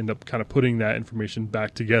tricks that end up kind of putting that information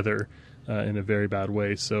back together in a very bad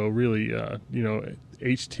way. So really, HTML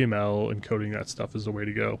encoding that stuff is the way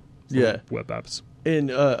to go for Yeah. web apps.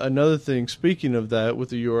 And another thing, speaking of that, with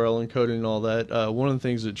the URL encoding and all that, one of the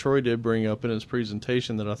things that Troy did bring up in his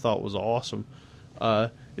presentation that I thought was awesome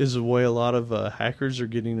is the way a lot of hackers are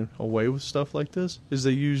getting away with stuff like this, is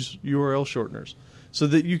they use URL shorteners so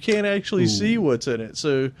that you can't actually see what's in it.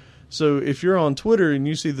 So if you're on Twitter and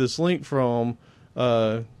you see this link from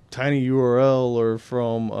TinyURL or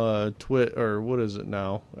from Twit, or what is it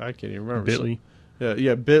now? I can't even remember. Bitly.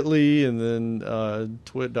 Yeah, Bitly, and then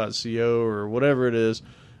twit.co or whatever it is.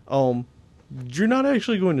 You're not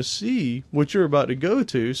actually going to see what you're about to go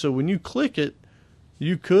to. So when you click it,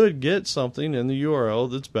 you could get something in the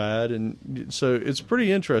URL that's bad. And so it's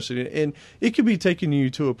pretty interesting. And it could be taking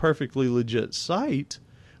you to a perfectly legit site,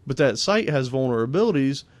 but that site has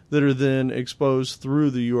vulnerabilities that are then exposed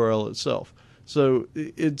through the URL itself. So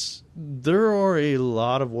there are a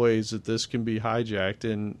lot of ways that this can be hijacked,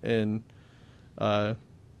 and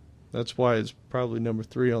that's why it's probably number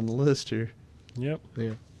 3 on the list here. Yep.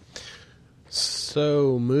 Yeah.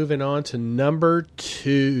 So moving on to number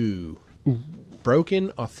 2, broken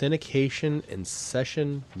authentication and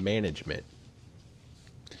session management.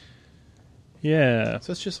 Yeah.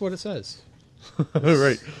 So that's just what it says.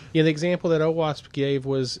 Right. Yeah, the example that OWASP gave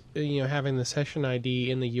was having the session ID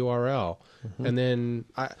in the URL, and then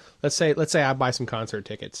let's say I buy some concert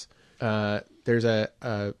tickets. There's a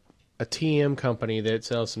TM company that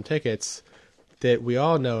sells some tickets that we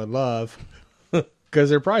all know and love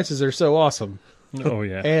because their prices are so awesome. Oh,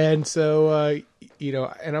 yeah. And so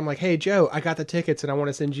and I'm like, hey Joe, I got the tickets and I want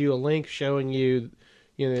to send you a link showing you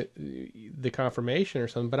the confirmation or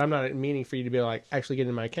something, but I'm not meaning for you to be like actually get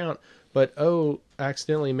in my account. But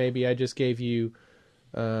accidentally maybe I just gave you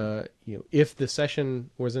if the session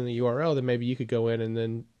was in the URL, then maybe you could go in and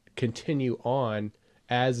then continue on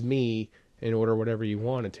as me and order whatever you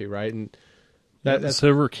wanted to, right? And The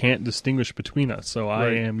server can't distinguish between us, so I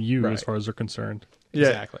Right. am you Right. as far as they're concerned. Yeah.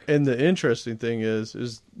 Exactly. And the interesting thing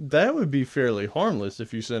is that would be fairly harmless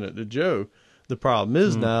if you sent it to Joe. The problem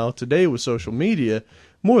is now, today with social media,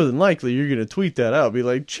 more than likely you're going to tweet that out. Be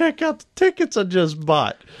like, check out the tickets I just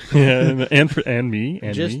bought. Yeah, and me.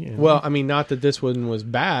 Well, I mean, not that this one was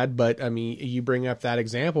bad, but I mean, you bring up that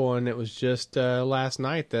example, and it was just last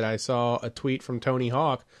night that I saw a tweet from Tony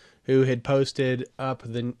Hawk, who had posted up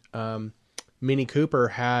the Mini Cooper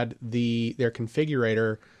had their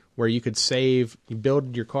configurator where you could you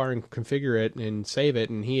build your car and configure it and save it,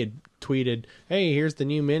 and he had tweeted, "Hey, here's the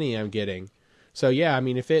new Mini I'm getting." So yeah, I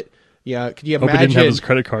mean, could you Hope he imagine? didn't have his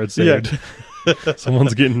credit card saved.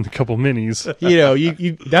 Someone's getting a couple minis.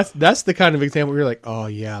 You that's the kind of example where you're like, oh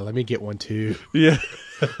yeah, let me get one too. Yeah.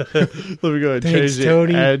 Let me go ahead and Thanks, change the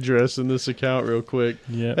Tony. address in this account real quick.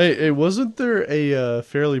 Yeah. Hey, wasn't there a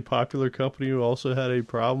fairly popular company who also had a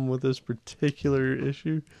problem with this particular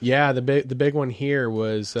issue? Yeah, the big one here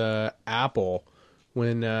was Apple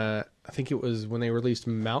when I think it was when they released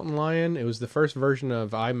Mountain Lion. It was the first version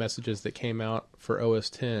of iMessages that came out for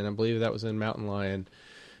OS X. I believe that was in Mountain Lion,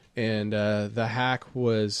 and the hack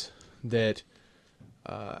was that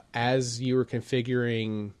as you were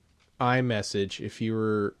configuring iMessage, if you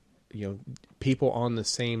were, people on the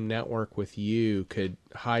same network with you could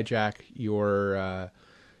hijack your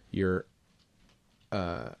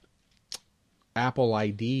Apple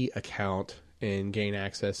ID account and gain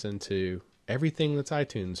access into everything that's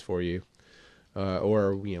iTunes for you,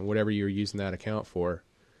 or whatever you're using that account for.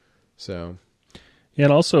 So, yeah,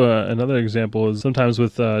 and also another example is sometimes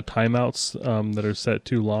with timeouts that are set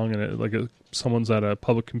too long, and someone's at a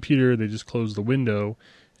public computer, they just close the window,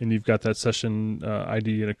 and you've got that session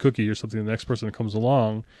ID and a cookie or something. The next person that comes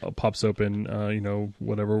along pops open,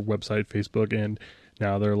 whatever website, Facebook, and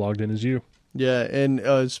now they're logged in as you. Yeah,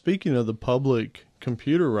 and speaking of the public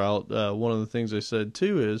computer route, one of the things I said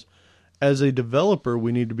too is, as a developer,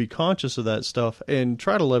 we need to be conscious of that stuff and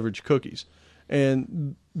try to leverage cookies.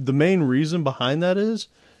 And the main reason behind that is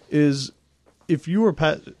if you're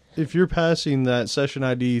passing that session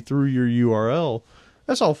ID through your URL,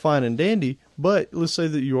 that's all fine and dandy. But let's say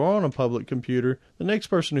that you are on a public computer, the next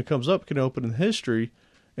person who comes up can open in history,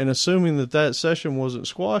 and assuming that session wasn't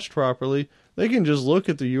squashed properly, they can just look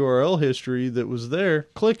at the URL history that was there,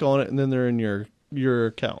 click on it, and then they're in your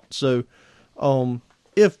account. So,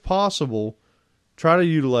 if possible, try to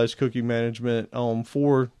utilize cookie management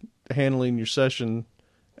for handling your session,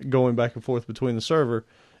 going back and forth between the server.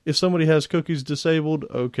 If somebody has cookies disabled,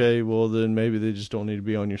 okay, well then maybe they just don't need to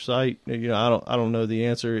be on your site. I don't know the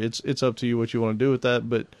answer. It's up to you what you want to do with that,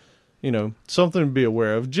 but something to be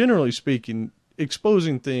aware of. Generally speaking,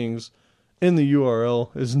 exposing things in the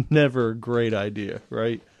URL is never a great idea,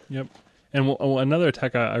 right? Yep. And another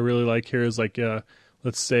attack I really like here is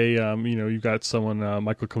let's say you've got someone,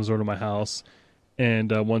 Michael comes over to my house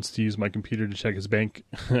and wants to use my computer to check his bank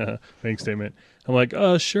statement. I'm like,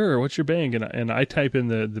 sure, what's your bank? And I type in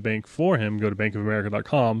the bank for him, go to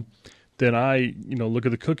bankofamerica.com. Then I, look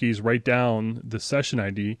at the cookies, write down the session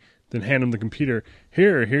ID, then hand him the computer.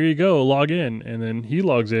 Here you go, log in. And then he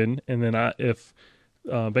logs in. And then if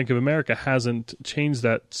Bank of America hasn't changed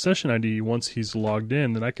that session ID once he's logged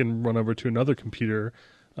in, then I can run over to another computer,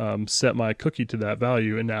 set my cookie to that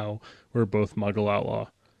value, and now we're both Muggle Outlaw.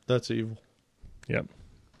 That's evil. Yep.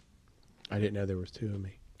 I didn't know there was two of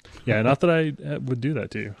me. Yeah, not that I would do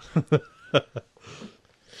that to you.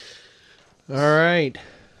 All right.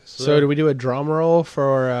 So do we do a drum roll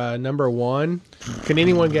for number one? Can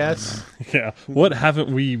anyone guess? Yeah. What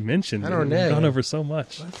haven't we mentioned? I don't know. We've gone over so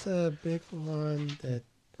much. What's a big one that...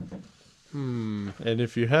 And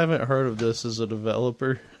if you haven't heard of this as a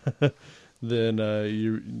developer, then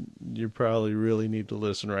you probably really need to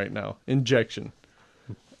listen right now. Injection.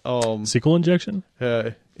 SQL injection?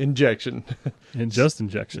 Injection. And just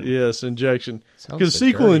injection. Yes, injection. Sounds Because so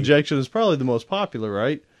SQL dirty. injection is probably the most popular,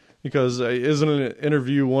 right? Because isn't it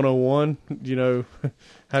interview 101?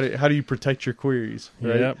 How do you protect your queries,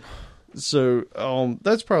 right? Yep. So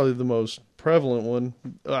that's probably the most prevalent one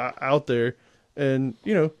out there. And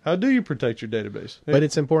how do you protect your database? But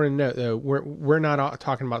it's important to note, though, we're not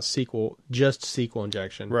talking about SQL, just SQL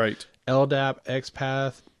injection. Right. LDAP,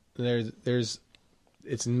 XPath,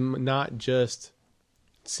 it's not just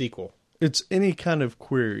SQL. It's any kind of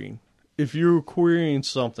querying. If you're querying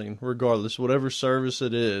something, regardless, whatever service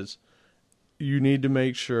it is, you need to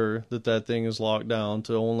make sure that thing is locked down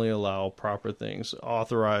to only allow proper things,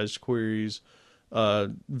 authorized queries,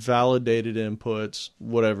 validated inputs,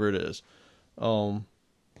 whatever it is. And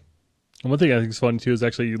one thing I think is funny too is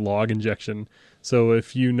actually log injection. So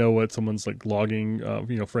if you know what someone's logging,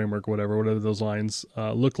 framework, whatever those lines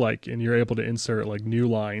look like, and you're able to insert new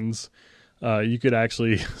lines, you could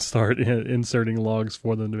actually start inserting logs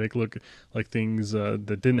for them to make look like things that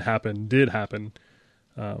didn't happen did happen.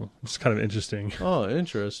 It's kind of interesting. Oh,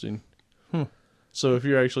 interesting. So if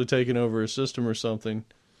you're actually taking over a system or something.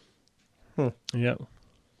 Yeah.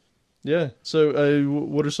 Yeah. So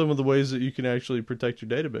what are some of the ways that you can actually protect your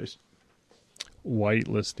database?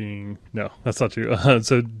 Whitelisting. No, that's not true.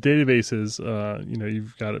 So databases,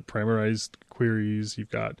 you've got parameterized queries, you've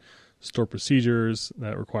got store procedures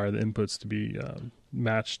that require the inputs to be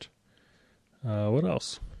matched. What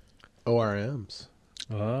else? ORMs.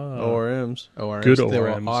 ORMs. Good They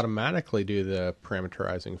ORMs. will automatically do the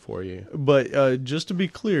parameterizing for you. But just to be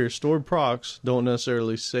clear, stored procs don't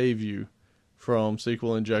necessarily save you from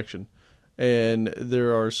SQL injection. And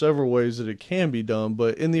there are several ways that it can be done.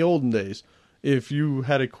 But in the olden days, if you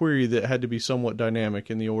had a query that had to be somewhat dynamic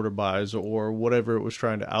in the order bys or whatever it was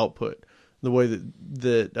trying to output, the way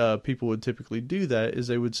that people would typically do that is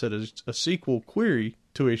they would set a SQL query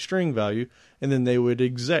to a string value, and then they would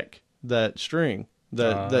exec that string,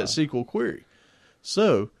 that SQL query.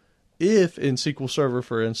 So if in SQL Server,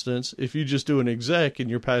 for instance, if you just do an exec and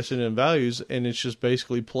you're passing in values and it's just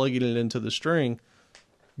basically plugging it into the string,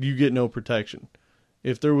 you get no protection.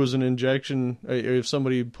 If there was an injection, if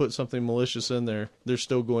somebody put something malicious in there, they're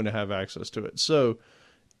still going to have access to it. So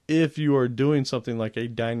if you are doing something like a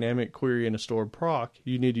dynamic query in a stored proc,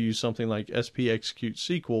 you need to use something like SP-execute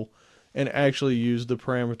SQL and actually use the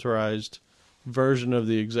parameterized version of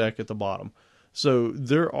the exec at the bottom. So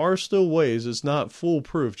there are still ways. It's not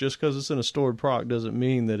foolproof. Just because it's in a stored proc doesn't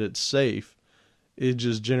mean that it's safe. It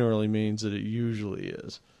just generally means that it usually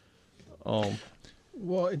is.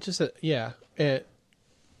 Well, it just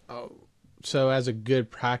so as a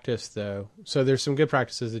good practice, though, so there's some good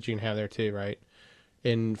practices that you can have there too, right?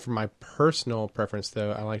 And for my personal preference,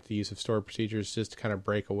 though, I like the use of stored procedures just to kind of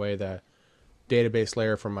break away the database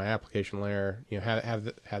layer from my application layer. You know,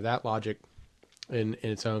 have that logic in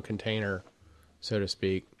its own container, so to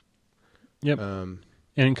speak. Yep. And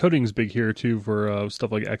encoding is big here too for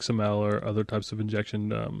stuff like XML or other types of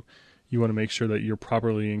injection. You want to make sure that you're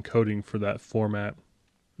properly encoding for that format.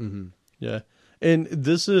 Mm-hmm. Yeah. And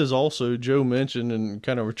this is also, Joe mentioned and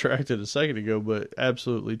kind of retracted a second ago, but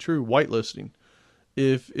absolutely true, whitelisting.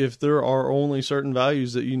 If there are only certain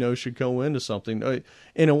values that you know should go into something,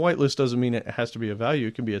 and a whitelist doesn't mean it has to be a value,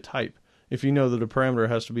 it can be a type. If you know that a parameter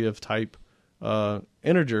has to be of type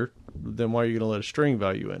integer, then why are you going to let a string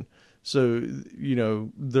value in? So, you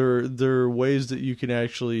know, there are ways that you can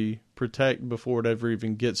actually protect before it ever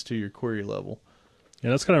even gets to your query level. Yeah,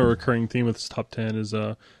 that's kind of a recurring theme with this top 10 is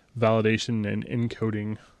validation and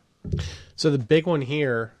encoding. So the big one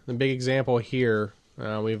here, the big example here,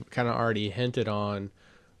 we've kind of already hinted on,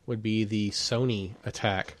 would be the Sony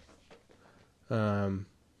attack.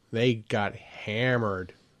 They got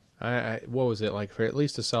hammered. What was it, like for at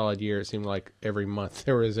least a solid year? It seemed like every month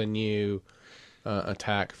there was a new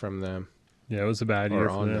attack from them. Yeah, it was a bad year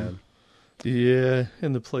for them. Yeah,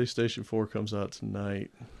 and the PlayStation 4 comes out tonight.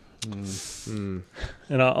 And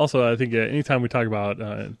also, I think anytime we talk about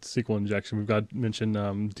SQL injection, we've got to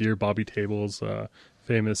mention Dear Bobby Table's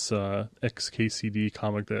famous XKCD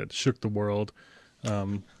comic that shook the world.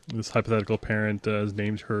 This hypothetical parent has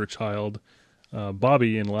named her child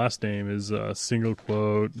Bobby, and last name is single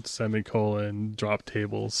quote, semicolon, drop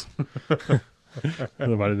tables. That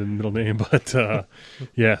might have been the middle name, but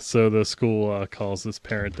yeah, so the school calls this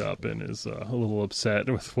parent up and is a little upset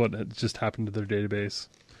with what had just happened to their database.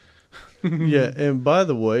 Yeah, and by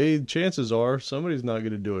the way, chances are somebody's not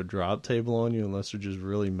going to do a drop table on you unless they're just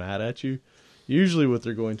really mad at you. Usually what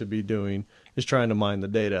they're going to be doing is trying to mine the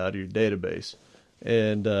data out of your database.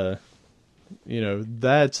 And, you know,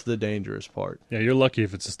 that's the dangerous part. Yeah, you're lucky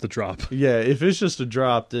if it's just a drop. Yeah, if it's just a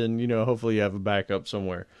drop, then, you know, hopefully you have a backup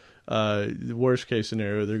somewhere. The worst case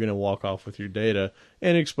scenario, they're going to walk off with your data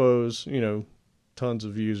and expose, you know, tons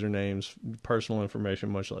of usernames, personal information,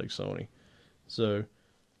 much like Sony.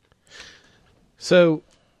 So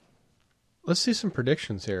let's see some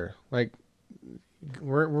predictions here. Like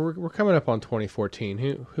we're coming up on 2014.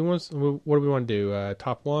 Who wants? What do we want to do?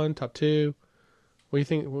 Top 1, top 2? What do you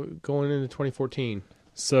think going into 2014?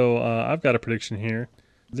 So I've got a prediction here.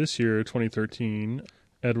 This year, 2013,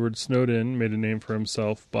 Edward Snowden made a name for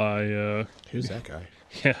himself by Who's that guy?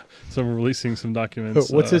 Yeah, so I'm releasing some documents.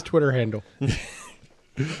 What's his Twitter handle?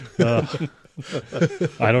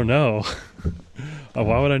 I don't know.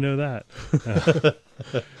 Why would I know that?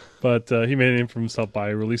 But he made a name for himself by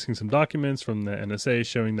releasing some documents from the NSA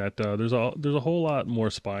showing that there's a whole lot more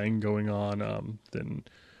spying going on than,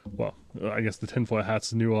 well, I guess the tinfoil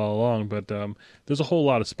hats knew all along, but there's a whole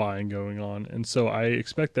lot of spying going on. And so I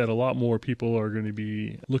expect that a lot more people are going to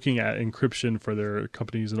be looking at encryption for their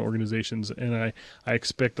companies and organizations, and I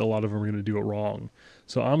expect a lot of them are going to do it wrong.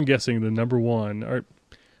 So I'm guessing the number one, or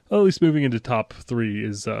at least moving into top 3,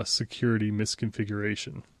 is security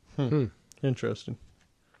misconfiguration. Interesting.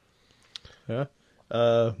 Yeah.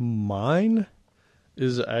 Mine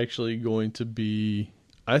is actually going to be,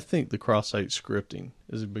 I think the cross-site scripting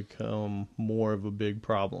has become more of a big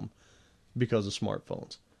problem because of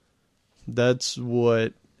smartphones. That's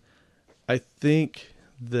what I think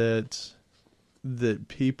that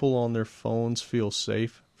people on their phones feel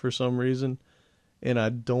safe for some reason, and I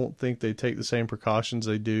don't think they take the same precautions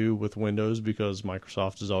they do with Windows because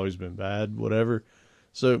Microsoft has always been bad, whatever.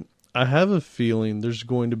 So I have a feeling there's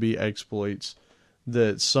going to be exploits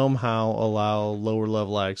that somehow allow lower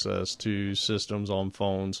level access to systems on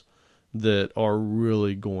phones that are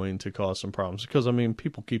really going to cause some problems. Because, I mean,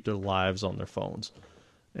 people keep their lives on their phones.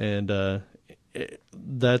 And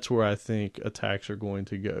that's where I think attacks are going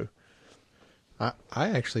to go. I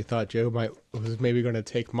actually thought Joe was maybe going to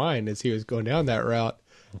take mine as he was going down that route,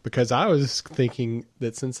 because I was thinking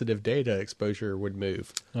that sensitive data exposure would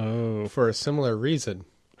move for a similar reason.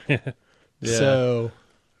 Yeah. So,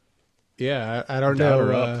 yeah, I don't Down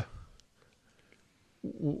or know. up?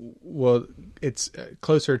 Well, it's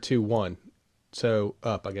closer to 1, so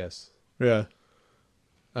up, I guess. Yeah.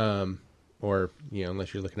 Or,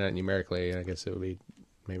 unless you're looking at it numerically, I guess it would be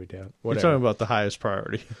maybe down. You're Whatever. talking about the highest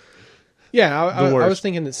priority. Yeah, I worst. was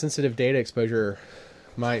thinking that sensitive data exposure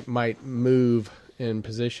might move in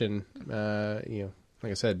position.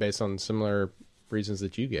 Like I said, based on similar reasons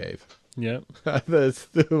that you gave. Yeah.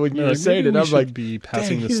 When you were Like, saying maybe it, we I'm should like, be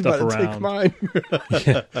passing "Dang, this he's stuff about to take around.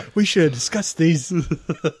 mine." We should discuss these.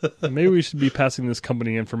 Maybe we should be passing this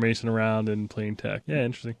company information around in plain tech. Yeah,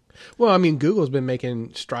 interesting. Well, I mean, Google's been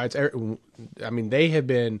making strides. I mean, they have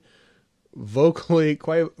been quite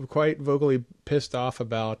vocally pissed off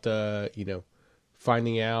about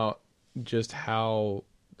finding out just how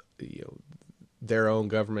their own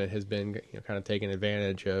government has been kind of taking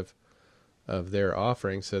advantage of their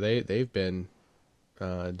offerings. So they've been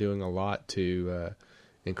doing a lot to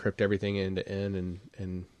encrypt everything end to end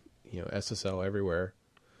and SSL everywhere.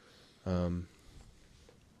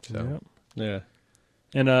 Yeah. Yeah.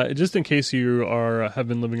 And just in case you have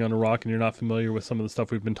been living on a rock and you're not familiar with some of the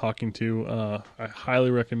stuff we've been talking to, I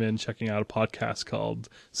highly recommend checking out a podcast called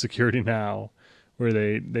Security Now, where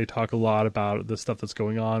they talk a lot about the stuff that's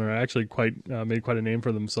going on, or actually made quite a name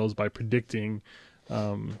for themselves by predicting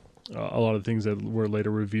a lot of things that were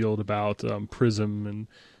later revealed about PRISM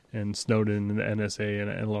and Snowden and the NSA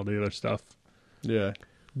and a lot of the other stuff. Yeah.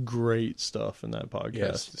 Great stuff in that podcast.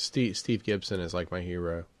 Yes, Steve Gibson is like my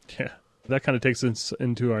hero. Yeah. That kind of takes us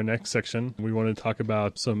into our next section. We want to talk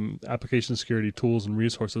about some application security tools and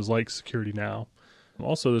resources like Security Now.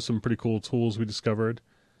 Also, there's some pretty cool tools we discovered.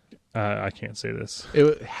 I can't say this.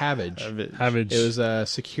 Havage. Havage. It was a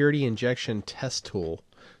security injection test tool.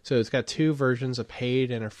 So it's got 2 versions, a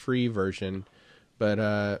paid and a free version.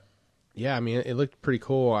 But yeah, I mean, it looked pretty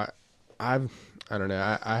cool. I don't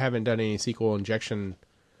know. I haven't done any SQL injection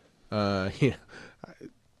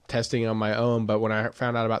testing on my own, but when I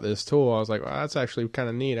found out about this tool, I was like, well, that's actually kind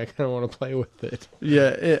of neat. I kind of want to play with it.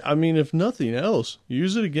 Yeah. I mean, if nothing else,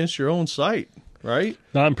 use it against your own site, right?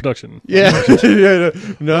 Not in production. Yeah. Yeah,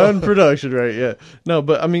 not in production, right? Yeah. No,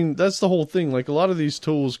 but I mean, that's the whole thing. Like, a lot of these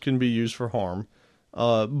tools can be used for harm,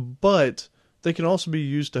 but they can also be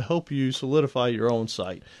used to help you solidify your own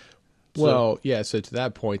site. Well, yeah. So to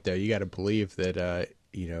that point, though, you got to believe that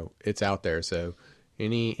it's out there. So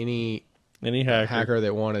any hacker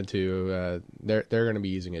that wanted to, they're going to be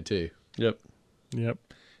using it too. Yep.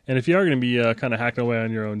 And if you are going to be kind of hacking away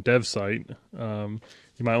on your own dev site,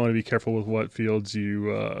 you might want to be careful with what fields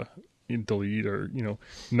you delete or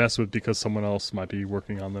mess with, because someone else might be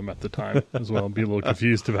working on them at the time as well. Be a little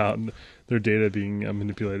confused about their data being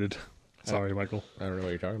manipulated. Sorry, Michael. I don't know what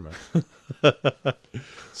you're talking about.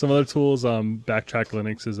 Some other tools. Backtrack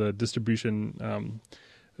Linux is a distribution.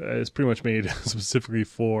 It's pretty much made specifically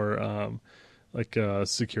for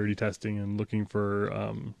security testing and looking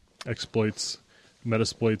for exploits,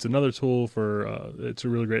 Metasploit's another tool for. It's a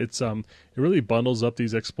really great. It's it really bundles up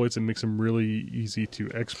these exploits and makes them really easy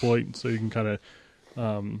to exploit. So you can kind of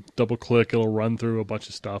double click, it'll run through a bunch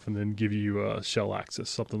of stuff and then give you shell access,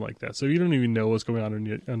 something like that. So you don't even know what's going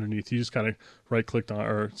on underneath. You just kind of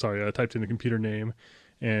typed in the computer name,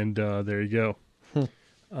 and there you go.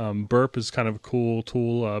 Burp is kind of a cool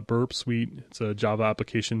tool. Burp Suite. It's a Java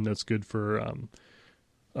application that's good for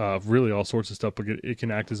really all sorts of stuff. But it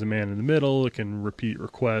can act as a man in the middle. It can repeat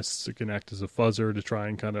requests. It can act as a fuzzer to try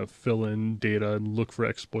and kind of fill in data and look for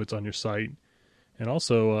exploits on your site. And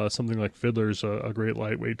also something like Fiddler is a great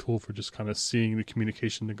lightweight tool for just kind of seeing the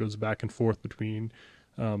communication that goes back and forth between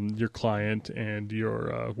your client and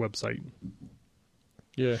your website.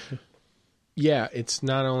 Yeah. Yeah, it's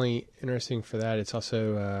not only interesting for that, it's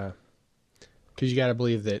also because you got to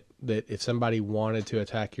believe that if somebody wanted to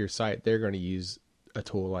attack your site, they're going to use a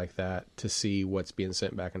tool like that to see what's being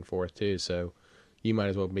sent back and forth too. So you might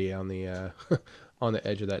as well be on the on the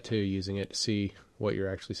edge of that too, using it to see what you're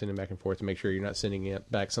actually sending back and forth to make sure you're not sending it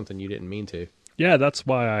back something you didn't mean to. Yeah, that's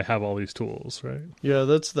why I have all these tools, right? Yeah,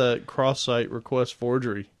 that's that cross-site request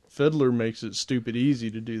forgery. Fiddler makes it stupid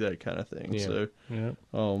easy to do that kind of thing. Yeah. So, Yeah.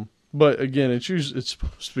 But again, it's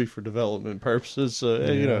supposed to be for development purposes. So,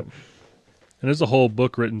 you know. And there's a whole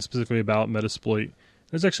book written specifically about Metasploit.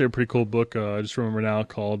 There's actually a pretty cool book. I just remember now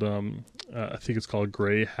called I think it's called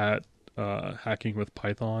Gray Hat Hacking with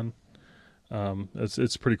Python.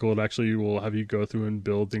 It's pretty cool. It actually will have you go through and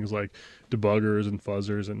build things like debuggers and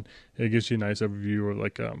fuzzers, and it gives you a nice overview or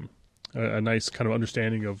like a nice kind of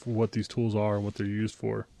understanding of what these tools are and what they're used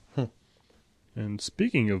for. And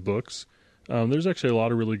speaking of books, there's actually a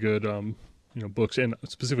lot of really good books, and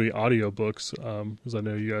specifically audio books, because I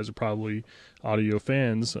know you guys are probably audio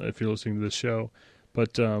fans if you're listening to this show.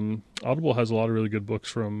 But Audible has a lot of really good books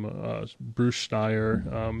from Bruce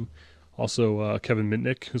Schneier, also Kevin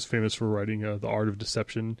Mitnick, who's famous for writing The Art of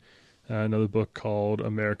Deception, another book called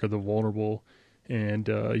America the Vulnerable. And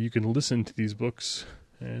you can listen to these books,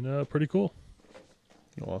 and pretty cool.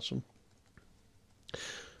 Awesome.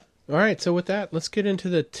 All right, so with that, let's get into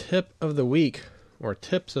the tip of the week, or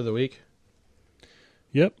tips of the week.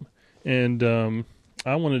 Yep. And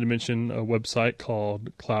I wanted to mention a website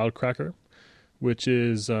called Cloudcracker, which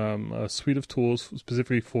is a suite of tools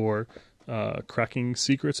specifically for cracking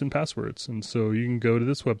secrets and passwords. And so you can go to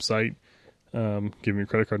this website, give me your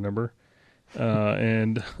credit card number,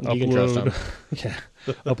 and upload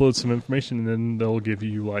some information, and then they'll give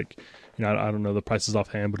you like, I don't know the prices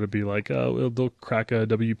offhand, but it'd be like they'll crack a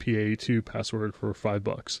WPA2 password for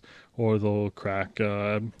 $5, or they'll crack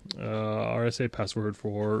RSA password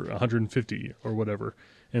for $150 or whatever,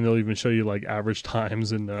 and they'll even show you like average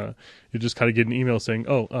times, and you just kind of get an email saying,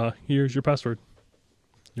 here's your password.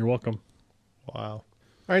 You're welcome. Wow. All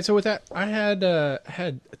right, so with that, I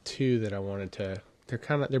had two that I wanted to.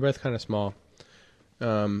 They're both kind of small,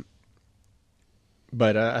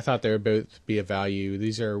 but I thought they would both be of value.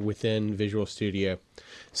 These are within Visual Studio,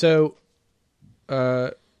 so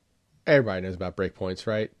everybody knows about breakpoints,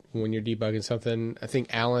 right? When you're debugging something, I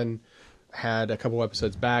think Alan had a couple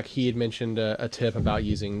episodes back. He had mentioned a tip about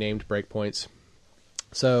using named breakpoints.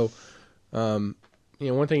 So, one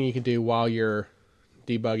thing you can do while you're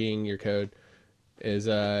debugging your code is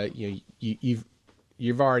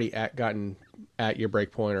you've already gotten at your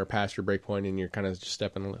breakpoint or past your breakpoint, and you're kind of just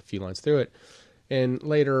stepping a few lines through it. And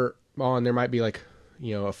later on, there might be like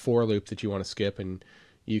a for loop that you want to skip, and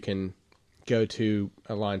you can go to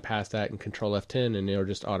a line past that and Control F10, and it'll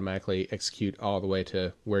just automatically execute all the way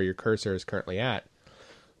to where your cursor is currently at.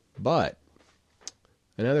 But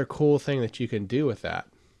another cool thing that you can do with that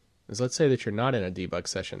is, let's say that you're not in a debug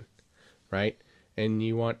session, right? And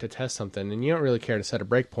you want to test something, and you don't really care to set a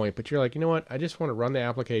breakpoint, but you're like, you know what? I just want to run the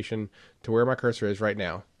application to where my cursor is right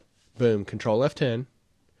now. Boom, Control F10,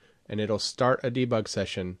 and it'll start a debug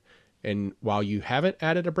session. And while you haven't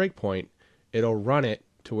added a breakpoint, it'll run it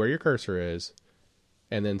to where your cursor is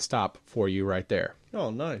and then stop for you right there.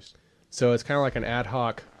 Oh, nice. So it's kind of like an ad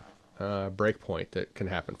hoc breakpoint that can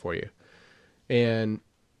happen for you. And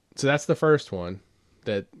so that's the first one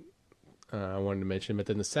that I wanted to mention. But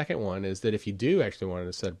then the second one is that if you do actually want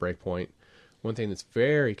to set a breakpoint, one thing that's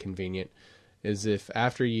very convenient is if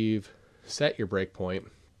after you've set your breakpoint,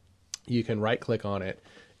 you can right click on it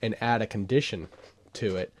and add a condition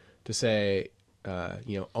to it to say,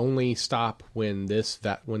 only stop when this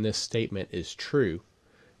statement is true.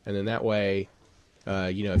 And then that way,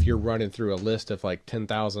 if you're running through a list of like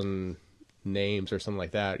 10,000 names or something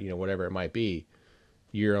like that, whatever it might be,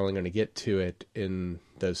 you're only going to get to it in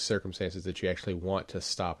those circumstances that you actually want to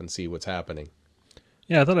stop and see what's happening.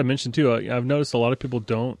 Yeah, I thought I mentioned too. I've noticed a lot of people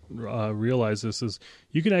don't realize this is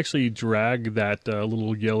you can actually drag that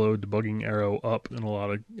little yellow debugging arrow up in a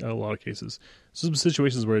lot of cases. Some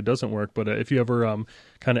situations where it doesn't work, but if you ever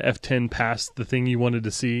kind of F10 past the thing you wanted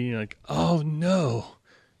to see, you're like, oh no,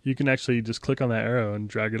 you can actually just click on that arrow and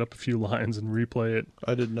drag it up a few lines and replay it.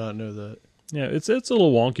 I did not know that. Yeah, it's a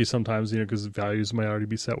little wonky sometimes, because values might already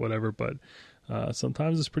be set, whatever. But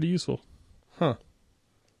sometimes it's pretty useful. Huh.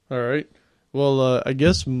 All right. Well, I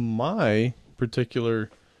guess my particular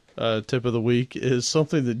tip of the week is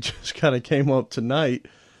something that just kind of came up tonight.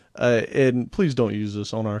 And please don't use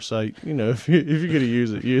this on our site. If you're going to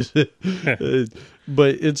use it, use it.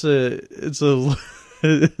 But it's a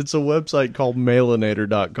it's a website called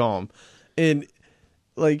Mailinator.com. And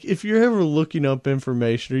like, if you're ever looking up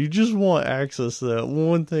information or you just want access to that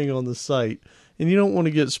one thing on the site and you don't want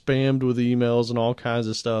to get spammed with emails and all kinds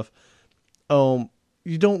of stuff,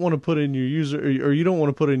 you don't want to put in your user, or you don't want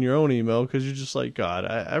to put in your own email because you're just like, God,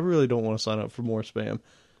 I really don't want to sign up for more spam.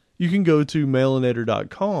 You can go to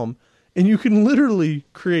Mailinator.com And you can literally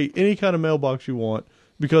create any kind of mailbox you want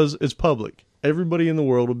because it's public. Everybody in the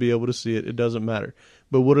world will be able to see it. It doesn't matter.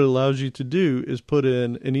 But what it allows you to do is put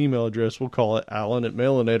in an email address. We'll call it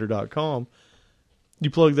alan@mailinator.com. You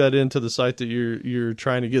plug that into the site that you're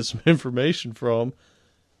trying to get some information from.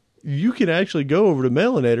 You can actually go over to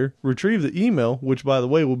Mailinator, retrieve the email, which, by the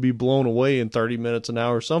way, will be blown away in 30 minutes, an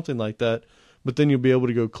hour, something like that. But then you'll be able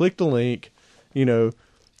to go click the link,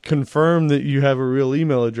 confirm that you have a real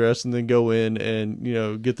email address, and then go in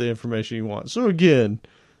and, get the information you want. So, again,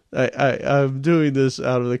 I'm doing this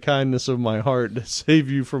out of the kindness of my heart to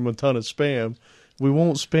save you from a ton of spam. We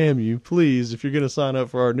won't spam you. Please, if you're going to sign up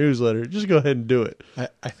for our newsletter, just go ahead and do it.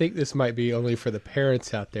 I think this might be only for the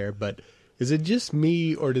parents out there, but is it just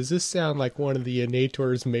me, or does this sound like one of the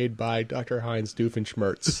innators made by Dr. Heinz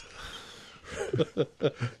Doofenshmirtz?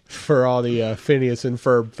 For all the Phineas and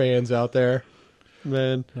Ferb fans out there.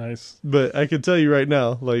 Man. Nice. But I can tell you right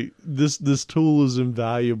now, like, this tool is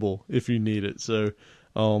invaluable if you need it. So,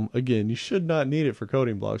 again, you should not need it for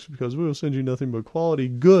coding blocks because we will send you nothing but quality,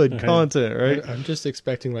 good content, right? I'm just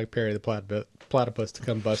expecting, like, Perry the Platypus to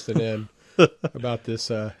come busting in about this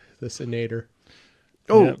innator.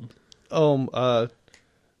 Oh, Yep.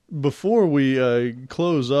 Before we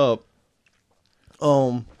close up,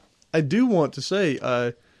 I do want to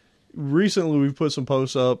say, recently we've put some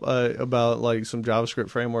posts up about like some JavaScript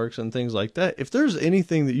frameworks and things like that. If there's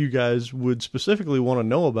anything that you guys would specifically want to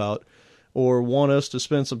know about or want us to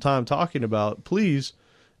spend some time talking about, please,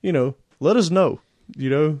 let us know.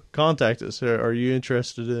 Contact us. Are you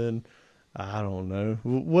interested in, I don't know,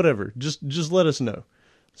 whatever. Just let us know.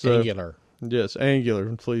 So, Angular. Yes,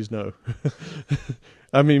 Angular, please no.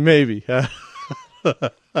 I mean, maybe. I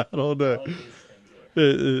don't know.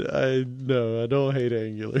 I don't hate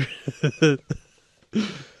Angular.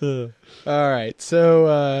 All right,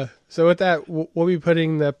 so with that, we'll be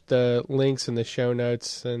putting up the links in the show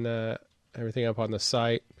notes and everything up on the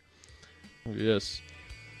site. Yes,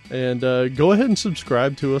 and go ahead and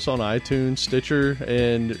subscribe to us on iTunes, Stitcher,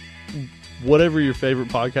 and whatever your favorite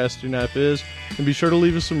podcasting app is, and be sure to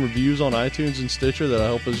leave us some reviews on iTunes and Stitcher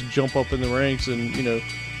that'll help us jump up in the ranks and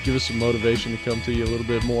give us some motivation to come to you a little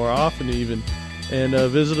bit more often even. And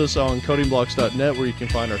visit us on codingblocks.net where you can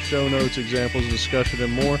find our show notes, examples, discussion,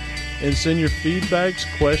 and more. And send your feedbacks,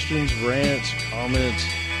 questions, rants, comments,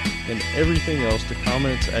 and everything else to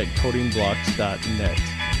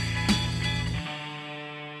comments@codingblocks.net.